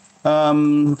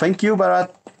 Thank you,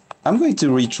 but I'm going to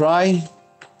retry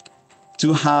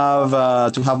to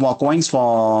have more coins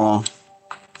for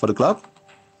the club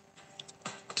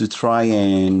to try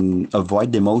and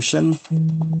avoid demotion.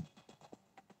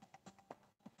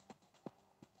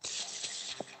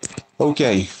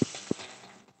 Okay.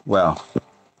 Well,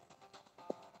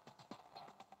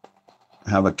 I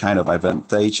have a kind of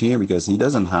advantage here because he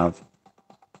doesn't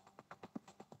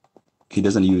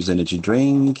use energy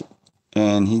drink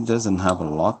and he doesn't have a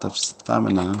lot of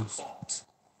stamina.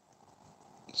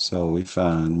 So if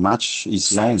a match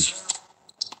is long,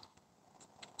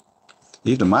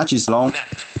 if the match is long,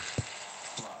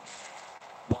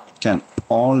 it can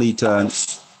only turn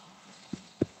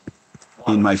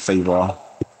in my favor.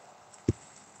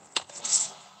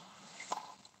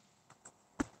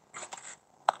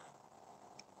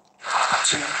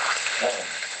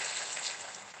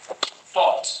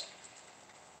 Fault.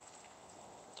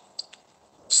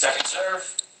 Second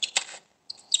serve.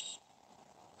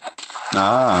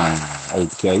 Ah,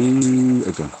 okay.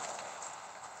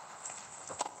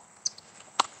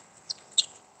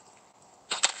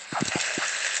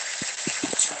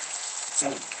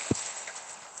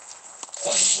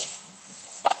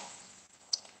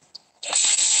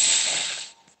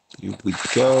 Here we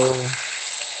go.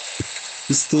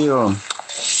 He's still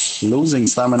losing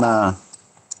stamina.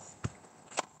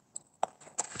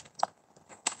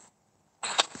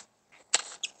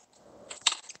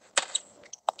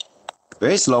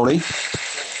 Very slowly.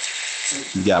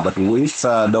 Yeah, but with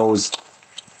those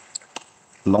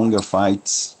longer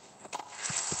fights,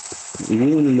 you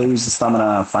will lose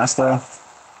stamina faster.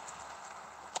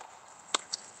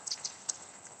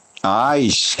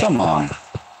 Aish, come on.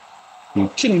 You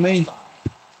kidding me?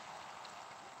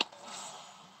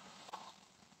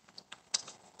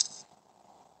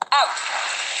 Out.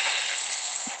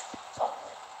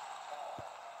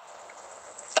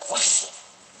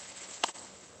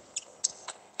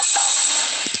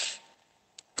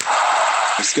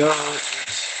 Let's go.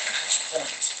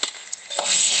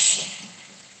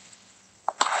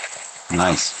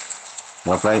 Nice.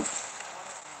 Well played.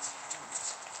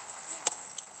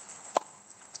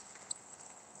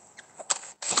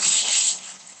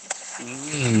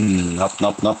 Nope,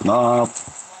 nope, nope, nope.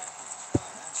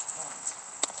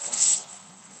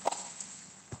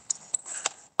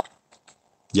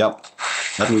 Yep.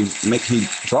 That will make him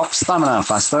drop stamina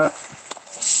faster.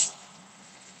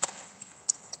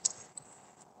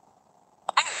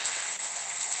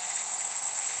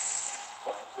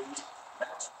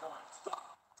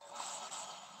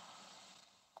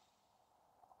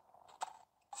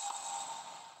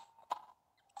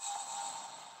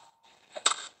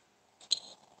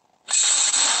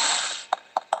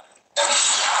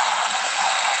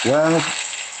 Well,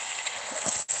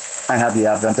 I had the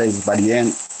advantage by the end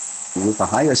with a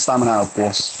higher stamina, of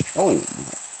course. Oh,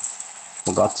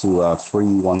 forgot to free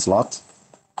one slot.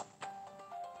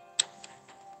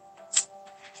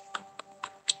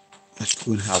 That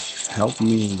could have helped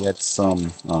me get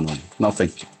some. Oh no,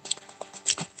 nothing.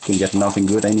 Can get nothing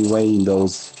good anyway in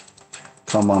those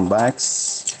common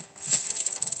backs.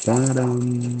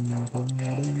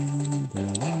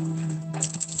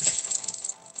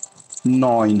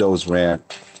 No, in those rare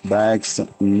bags,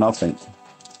 nothing.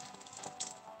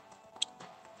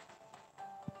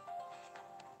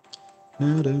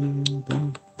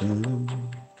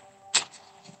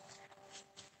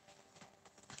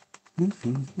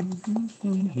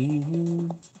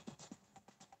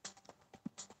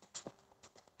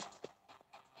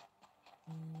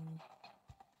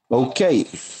 Okay.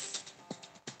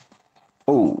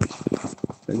 Oh,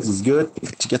 this is good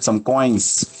to get some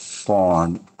coins for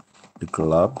the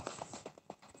club.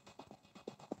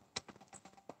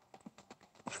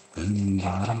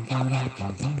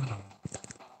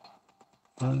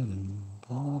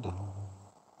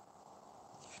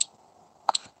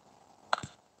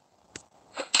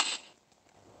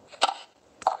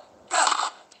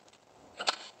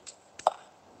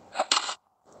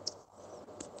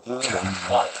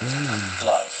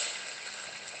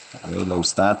 Very low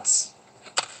stats.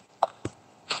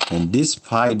 And this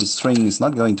pied string is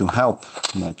not going to help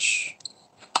much.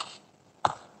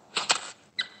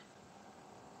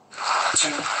 2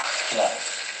 life.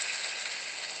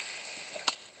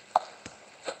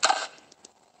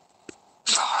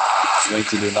 Going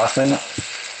to do nothing.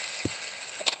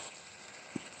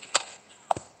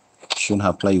 Shouldn't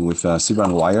have played with silver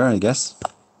and wire, I guess.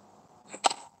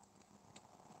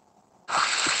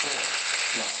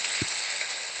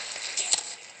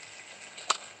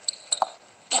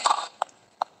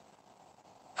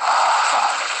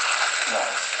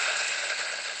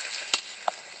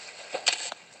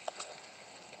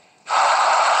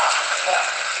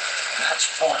 Match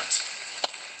point.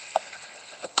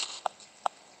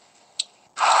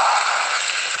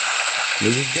 Here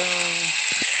we go.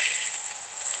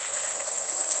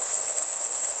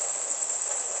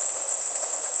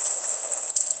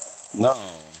 No.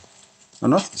 I'm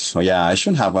not. Oh, yeah, I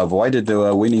shouldn't have avoided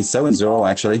the winning 7-0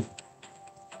 actually.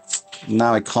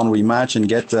 Now I can't rematch and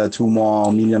get 2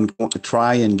 more million.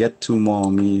 Try and get 2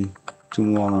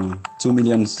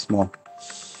 millions more.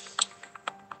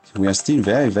 We are still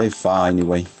very, very far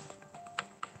anyway.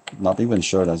 Not even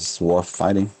sure that's worth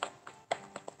fighting.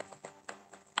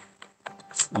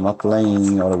 I'm not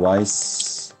playing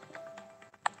otherwise.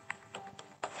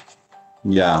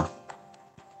 Yeah.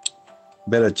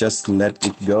 Better just let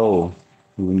it go.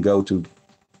 We will go to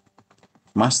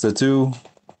Master 2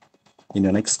 in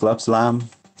the next Club Slam.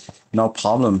 No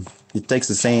problem. It takes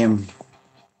the same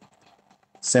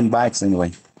backs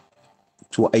anyway.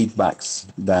 8 backs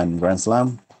than Grand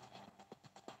Slam.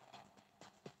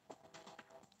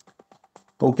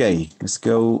 Okay, let's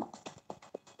go.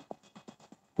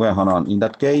 Well, hold on. In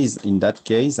that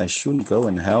case, I should go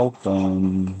and help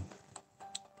N3,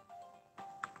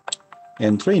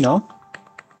 no?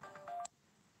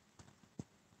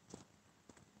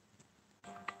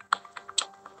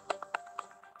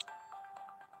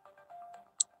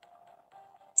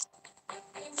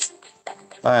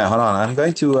 All right, hold on. I'm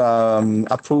going to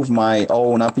approve my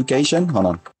own application. Hold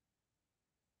on.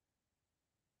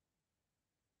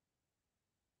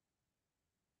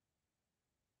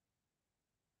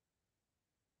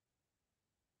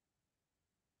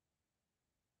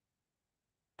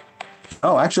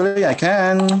 Oh, actually, I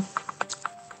can.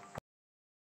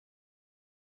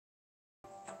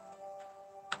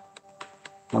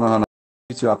 Hold on, hold on. I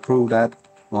need to approve that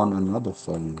on another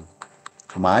phone.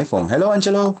 My iPhone. Hello,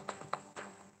 Angelo.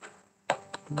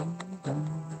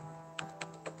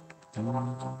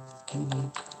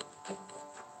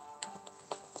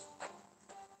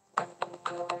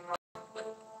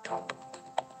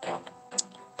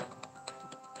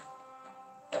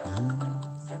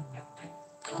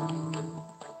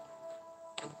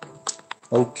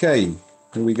 Okay,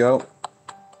 here we go.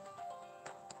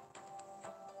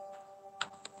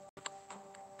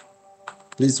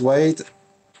 Please wait.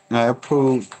 I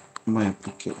approve my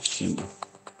application.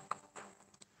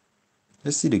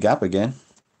 Let's see the gap again.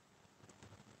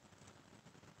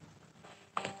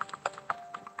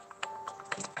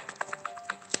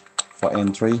 For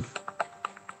entry.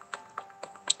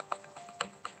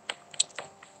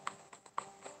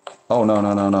 Oh, no,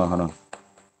 no, no, no, hold on.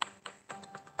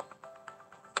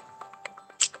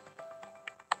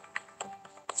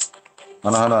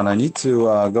 Hold on, hold on. I need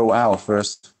to go out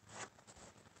first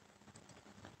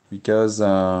because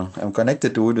I'm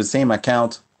connected to the same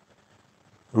account.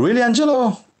 Really,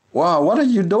 Angelo? Wow, what are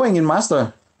you doing in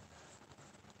Master?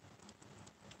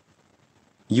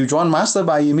 You joined Master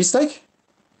by mistake?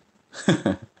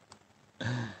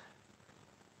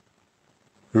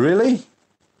 Really?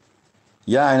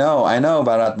 Yeah, I know,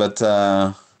 Bharat, but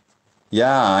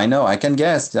yeah, I know. I can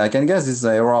guess. I can guess it's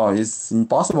a error. It's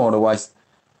impossible otherwise.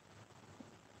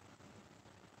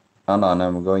 Hold on,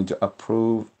 I'm going to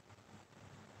approve.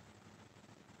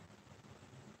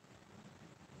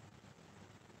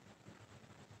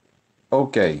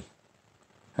 Okay.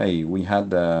 Hey, we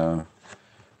had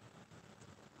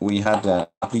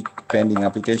pending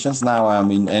applications. Now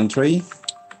I'm in entry,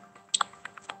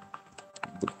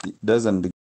 but it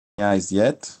doesn't recognize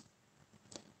yet.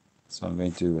 So I'm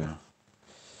going to. I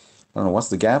don't know what's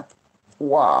the gap.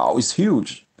 Wow, it's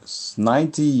huge. It's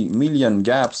 90 million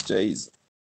gaps, Jays.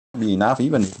 Be enough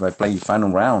even if I play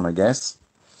final round, I guess.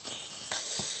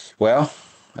 Well,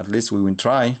 at least we will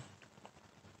try.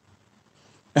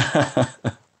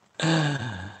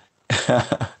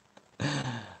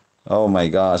 Oh my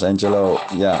gosh, Angelo.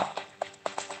 Yeah.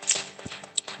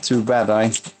 Too bad,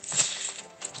 right?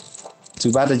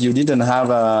 Too bad that you didn't have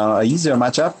a easier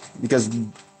matchup because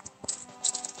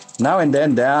now and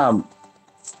then there are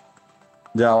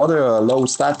other low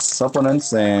stats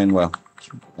opponents, and well,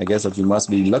 I guess that you must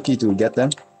be lucky to get them.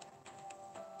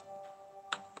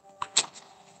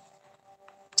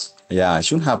 Yeah, I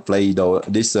should have played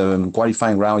this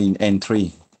qualifying round in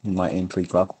N3 in my N3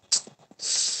 club.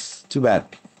 Too bad.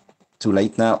 Too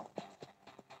late now.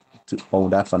 All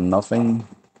that for nothing.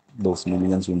 Those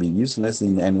millions will be useless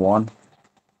in N1.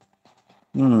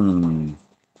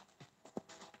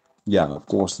 Yeah, of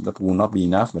course that will not be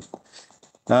enough. But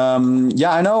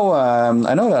yeah, I know.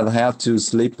 I know that I have to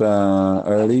sleep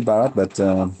early, Bharat. But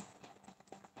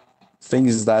thing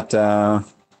is that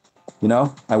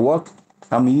I work.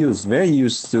 I'm very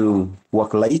used to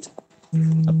work late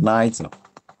at night. So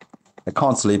I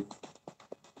can't sleep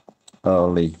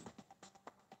early.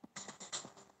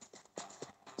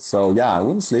 So yeah, I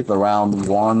will sleep around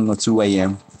 1 or 2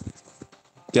 a.m.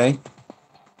 Okay.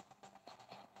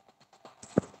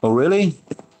 Oh really?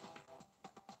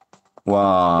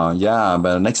 Wow. Yeah,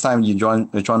 but next time you join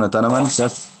a tournament,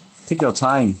 just take your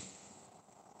time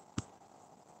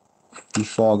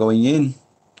before going in.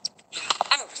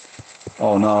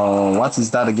 Oh no, what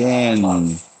is that again?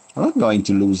 I'm not going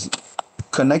to lose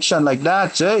connection like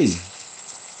that, Chase.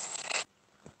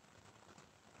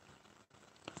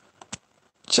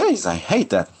 Chase, I hate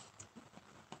that.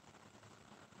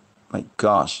 My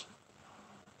gosh.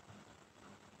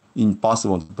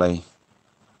 Impossible to play.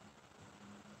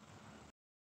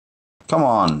 Come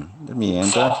on, let me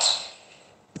enter.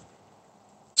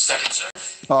 Second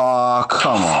serve. Oh,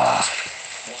 come on. 1,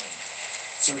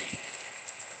 3.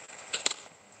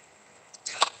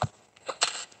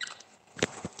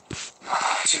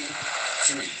 2,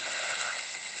 3.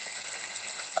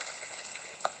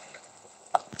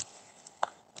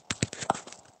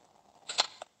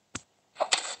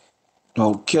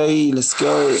 Okay, let's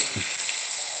go.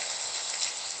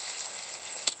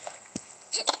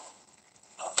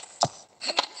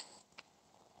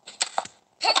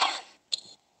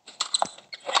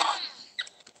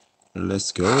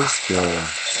 Let's go, let's go.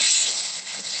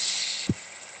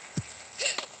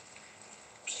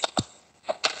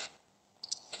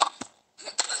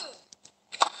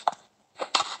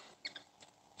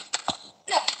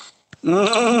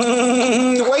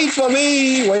 Wait for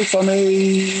me. Wait for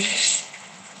me.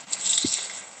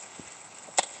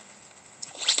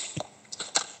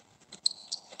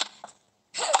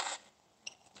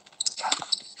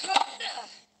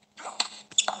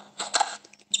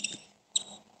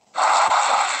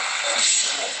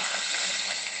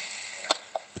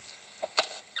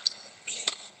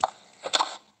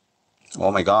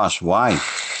 Oh my gosh, why?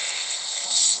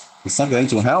 It's not going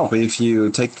to help if you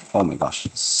take, oh my gosh,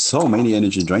 so many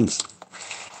energy drinks.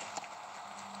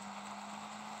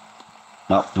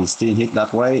 No, he still hit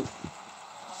that way.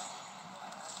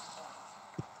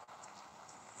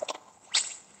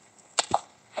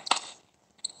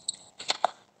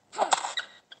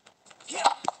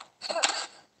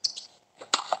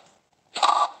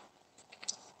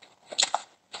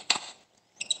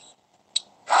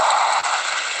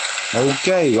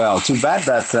 Okay, well, too bad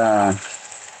that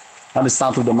at the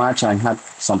start of the match I had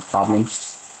some problems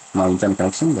with my internet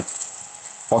connection, but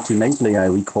fortunately I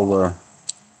recover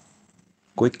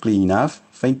quickly enough.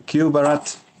 Thank you,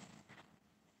 Barat.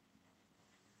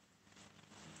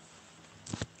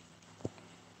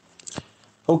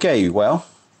 Okay, well,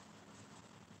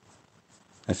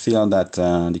 I feel that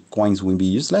the coins will be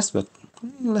useless, but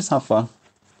let's have fun.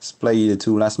 Let's play the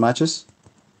two last matches.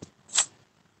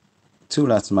 Two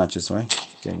last matches, right?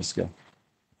 Okay, let's go.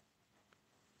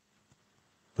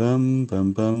 Bum,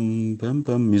 bum, bum, bum,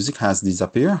 bum. Music has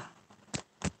disappeared.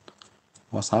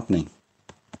 What's happening?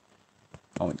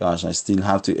 Oh my gosh, I still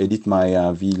have to edit my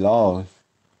vlog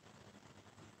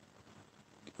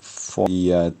for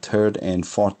the third and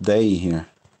fourth day here.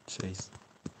 Jeez.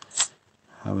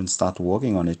 Haven't started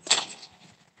working on it.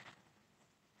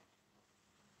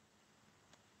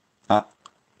 Ah,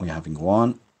 we're having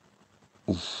one.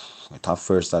 Oof. I thought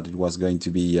first that it was going to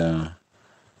be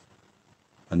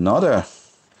another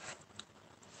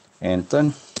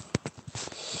Anton.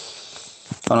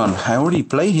 Oh no, I already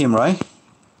played him, right? It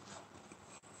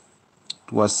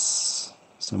was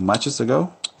some matches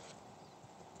ago.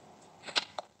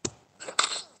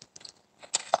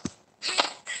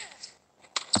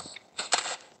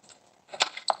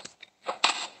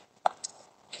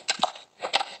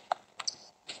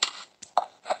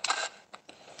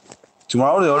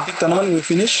 Tomorrow the Olympic tournament will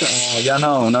finish? Yeah,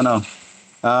 no. Yeah,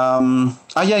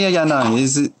 no.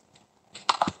 It's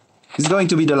going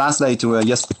to be the last day to,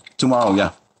 yes, tomorrow,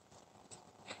 yeah.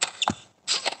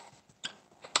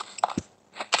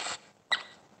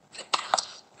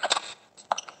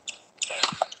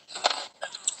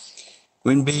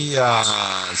 Will be,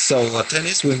 so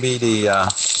tennis will be the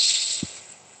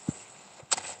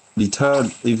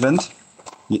third event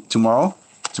tomorrow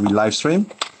to be live stream.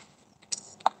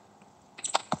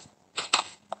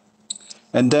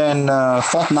 And then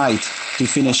fortnight to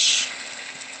finish,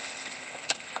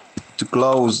 to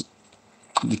close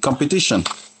the competition.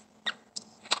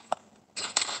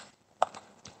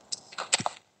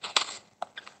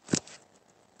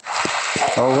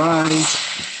 All right,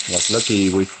 was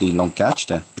lucky with the long catch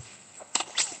there.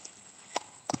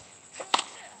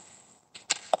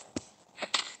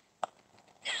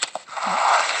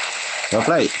 Well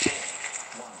played.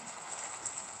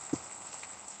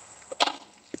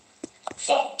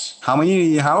 How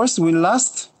many hours will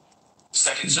last?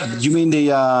 Second serve. You mean the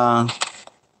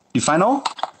final?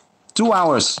 2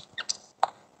 hours.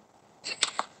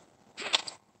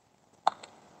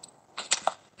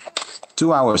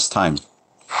 Two hours time.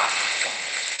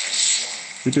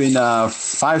 Between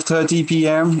 5:30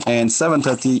 p.m. and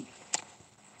 7:30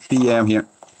 p.m. here.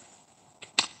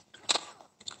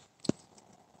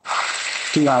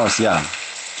 2 hours, yeah.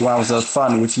 2 hours of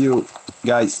fun with you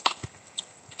guys.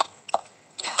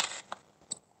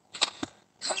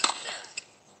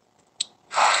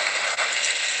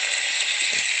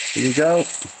 Here we go.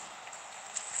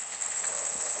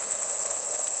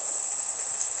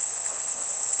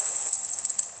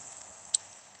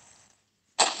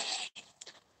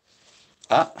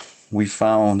 Ah, we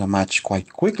found a match quite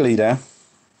quickly there.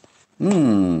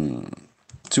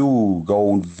 Two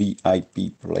gold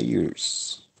VIP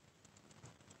players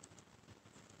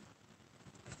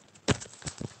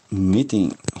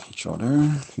meeting each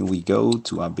other. Here we go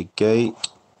to our big gate.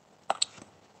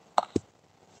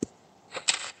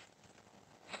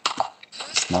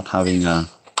 Not having a,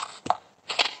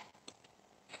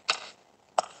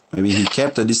 maybe he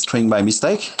kept this string by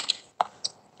mistake.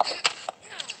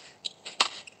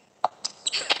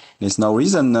 There's no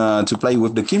reason to play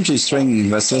with the kimchi string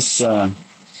versus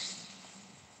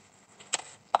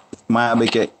my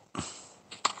ABK.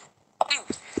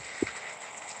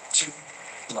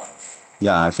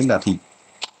 Yeah, I think that he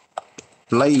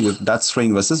played with that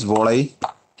string versus volley.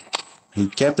 He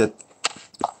kept it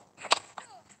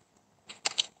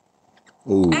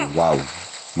Oh, wow.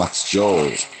 Max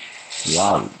Joe.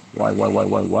 Wow.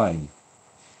 Why?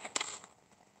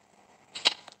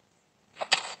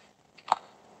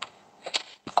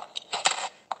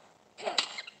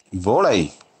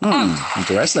 Volley.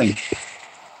 Interesting.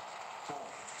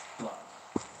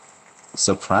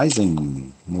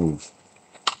 Surprising move.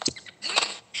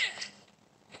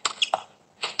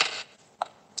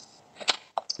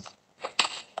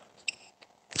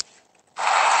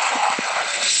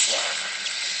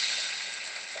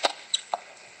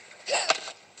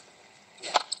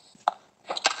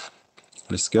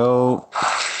 Let's go.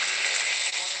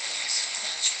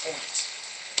 Match point.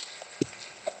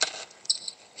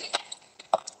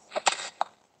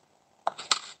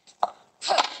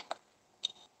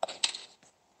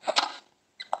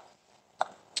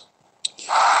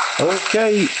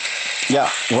 Okay. Yeah,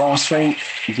 wrong string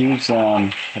gives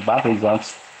a bad result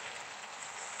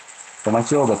for my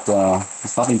show, but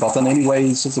it's not important anyway.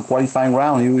 It's just a qualifying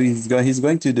round. He's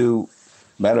going to do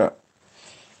better,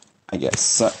 I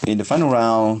guess, in the final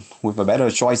round with a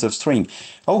better choice of string.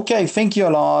 Okay, thank you a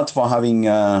lot for having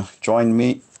joined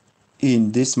me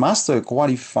in this master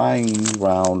qualifying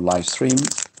round live stream.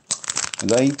 I'm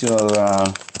going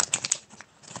to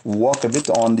work a bit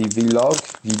on the vlog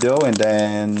video and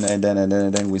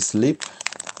then we sleep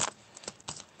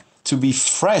to be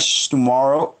fresh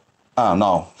tomorrow.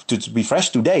 No, to be fresh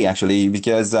today actually,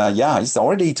 because yeah, it's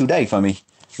already today for me.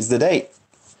 It's the day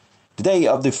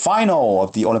of the final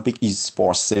of the Olympic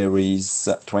Esports Series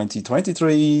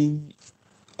 2023.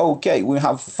 Okay, we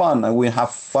have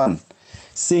fun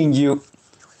seeing you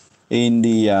in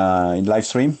the in live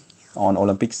stream on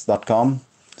Olympics.com.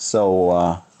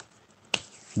 So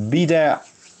be there,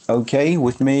 okay,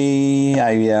 with me.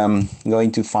 I am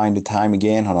going to find the time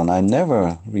again. Hold on, I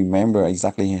never remember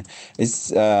exactly.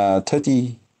 It's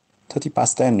 30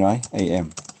 past 10, right?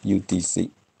 AM UTC.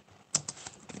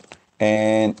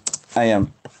 And I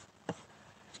am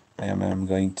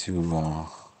going to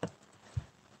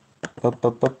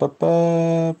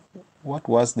what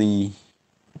was the,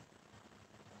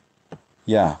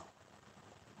 yeah,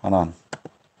 hold on.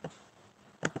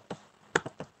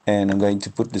 And I'm going to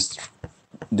put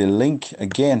the link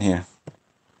again here.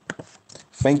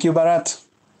 Thank you, Bharat.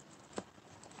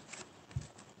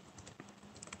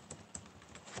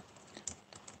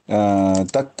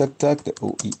 The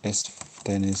OES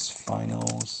tennis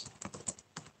finals.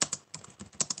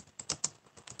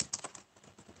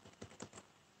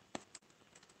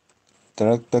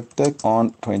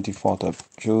 On 24th of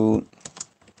June.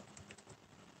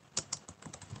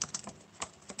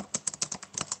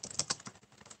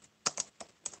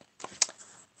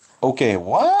 Okay,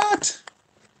 what?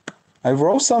 I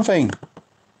wrote something.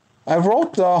 I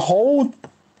wrote the whole.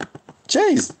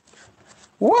 Jeez.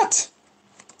 What?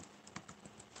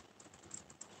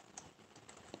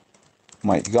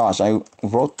 My gosh, I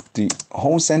wrote the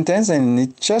whole sentence and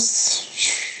it just.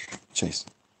 Jeez.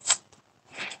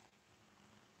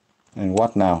 And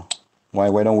what now?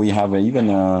 Why don't we have even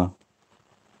why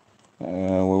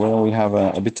don't we have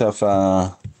a bit of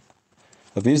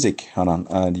music? Hold on.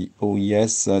 The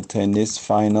OES tennis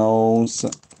finals.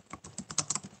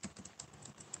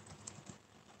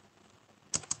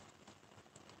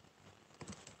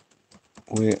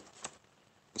 We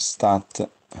start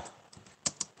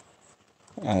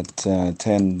at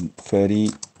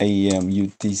 10:30 a.m.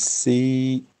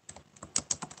 UTC.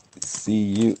 See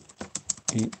you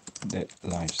in the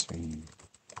live stream.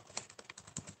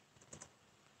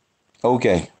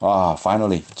 Okay.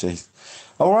 Finally. Jeez.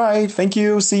 All right. Thank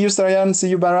you. See you, Starian. See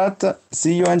you, Bharat.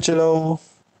 See you, Angelo.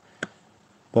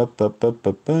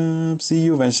 See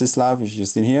you, Venceslav, if you're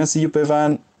still here. See you,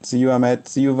 Pevan. See you, Ahmed.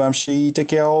 See you, Vamshi. Take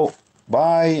care.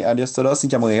 Bye. Adios todos. Xin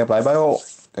chào mọi người. Gặp lại. Bye.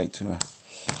 Okay, to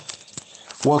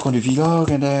work on the vlog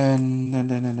and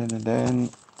then.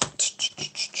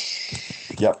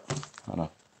 Yep. Hold on.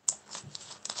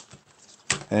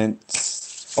 And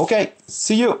okay.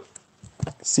 See you.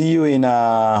 See you in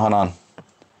hold on.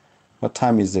 What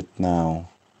time is it now?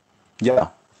 Yeah,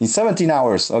 in 17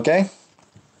 hours. Okay.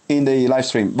 In the live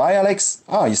stream. Bye, Alex.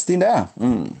 Oh, you're still there.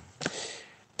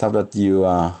 Thought that you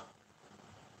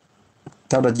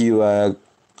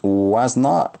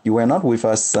were not with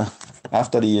us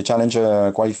after the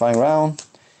challenger qualifying round.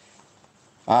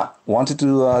 Wanted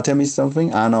to tell me something?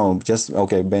 No, just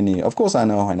okay, Benny. Of course I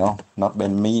know. Not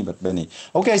me, but Benny.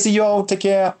 Okay, see you all. Take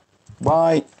care.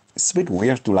 Bye. It's a bit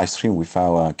weird to live stream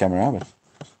without camera, but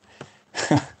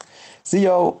see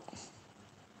you all.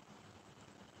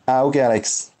 Okay,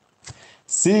 Alex.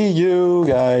 See you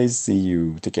guys. See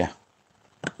you. Take care.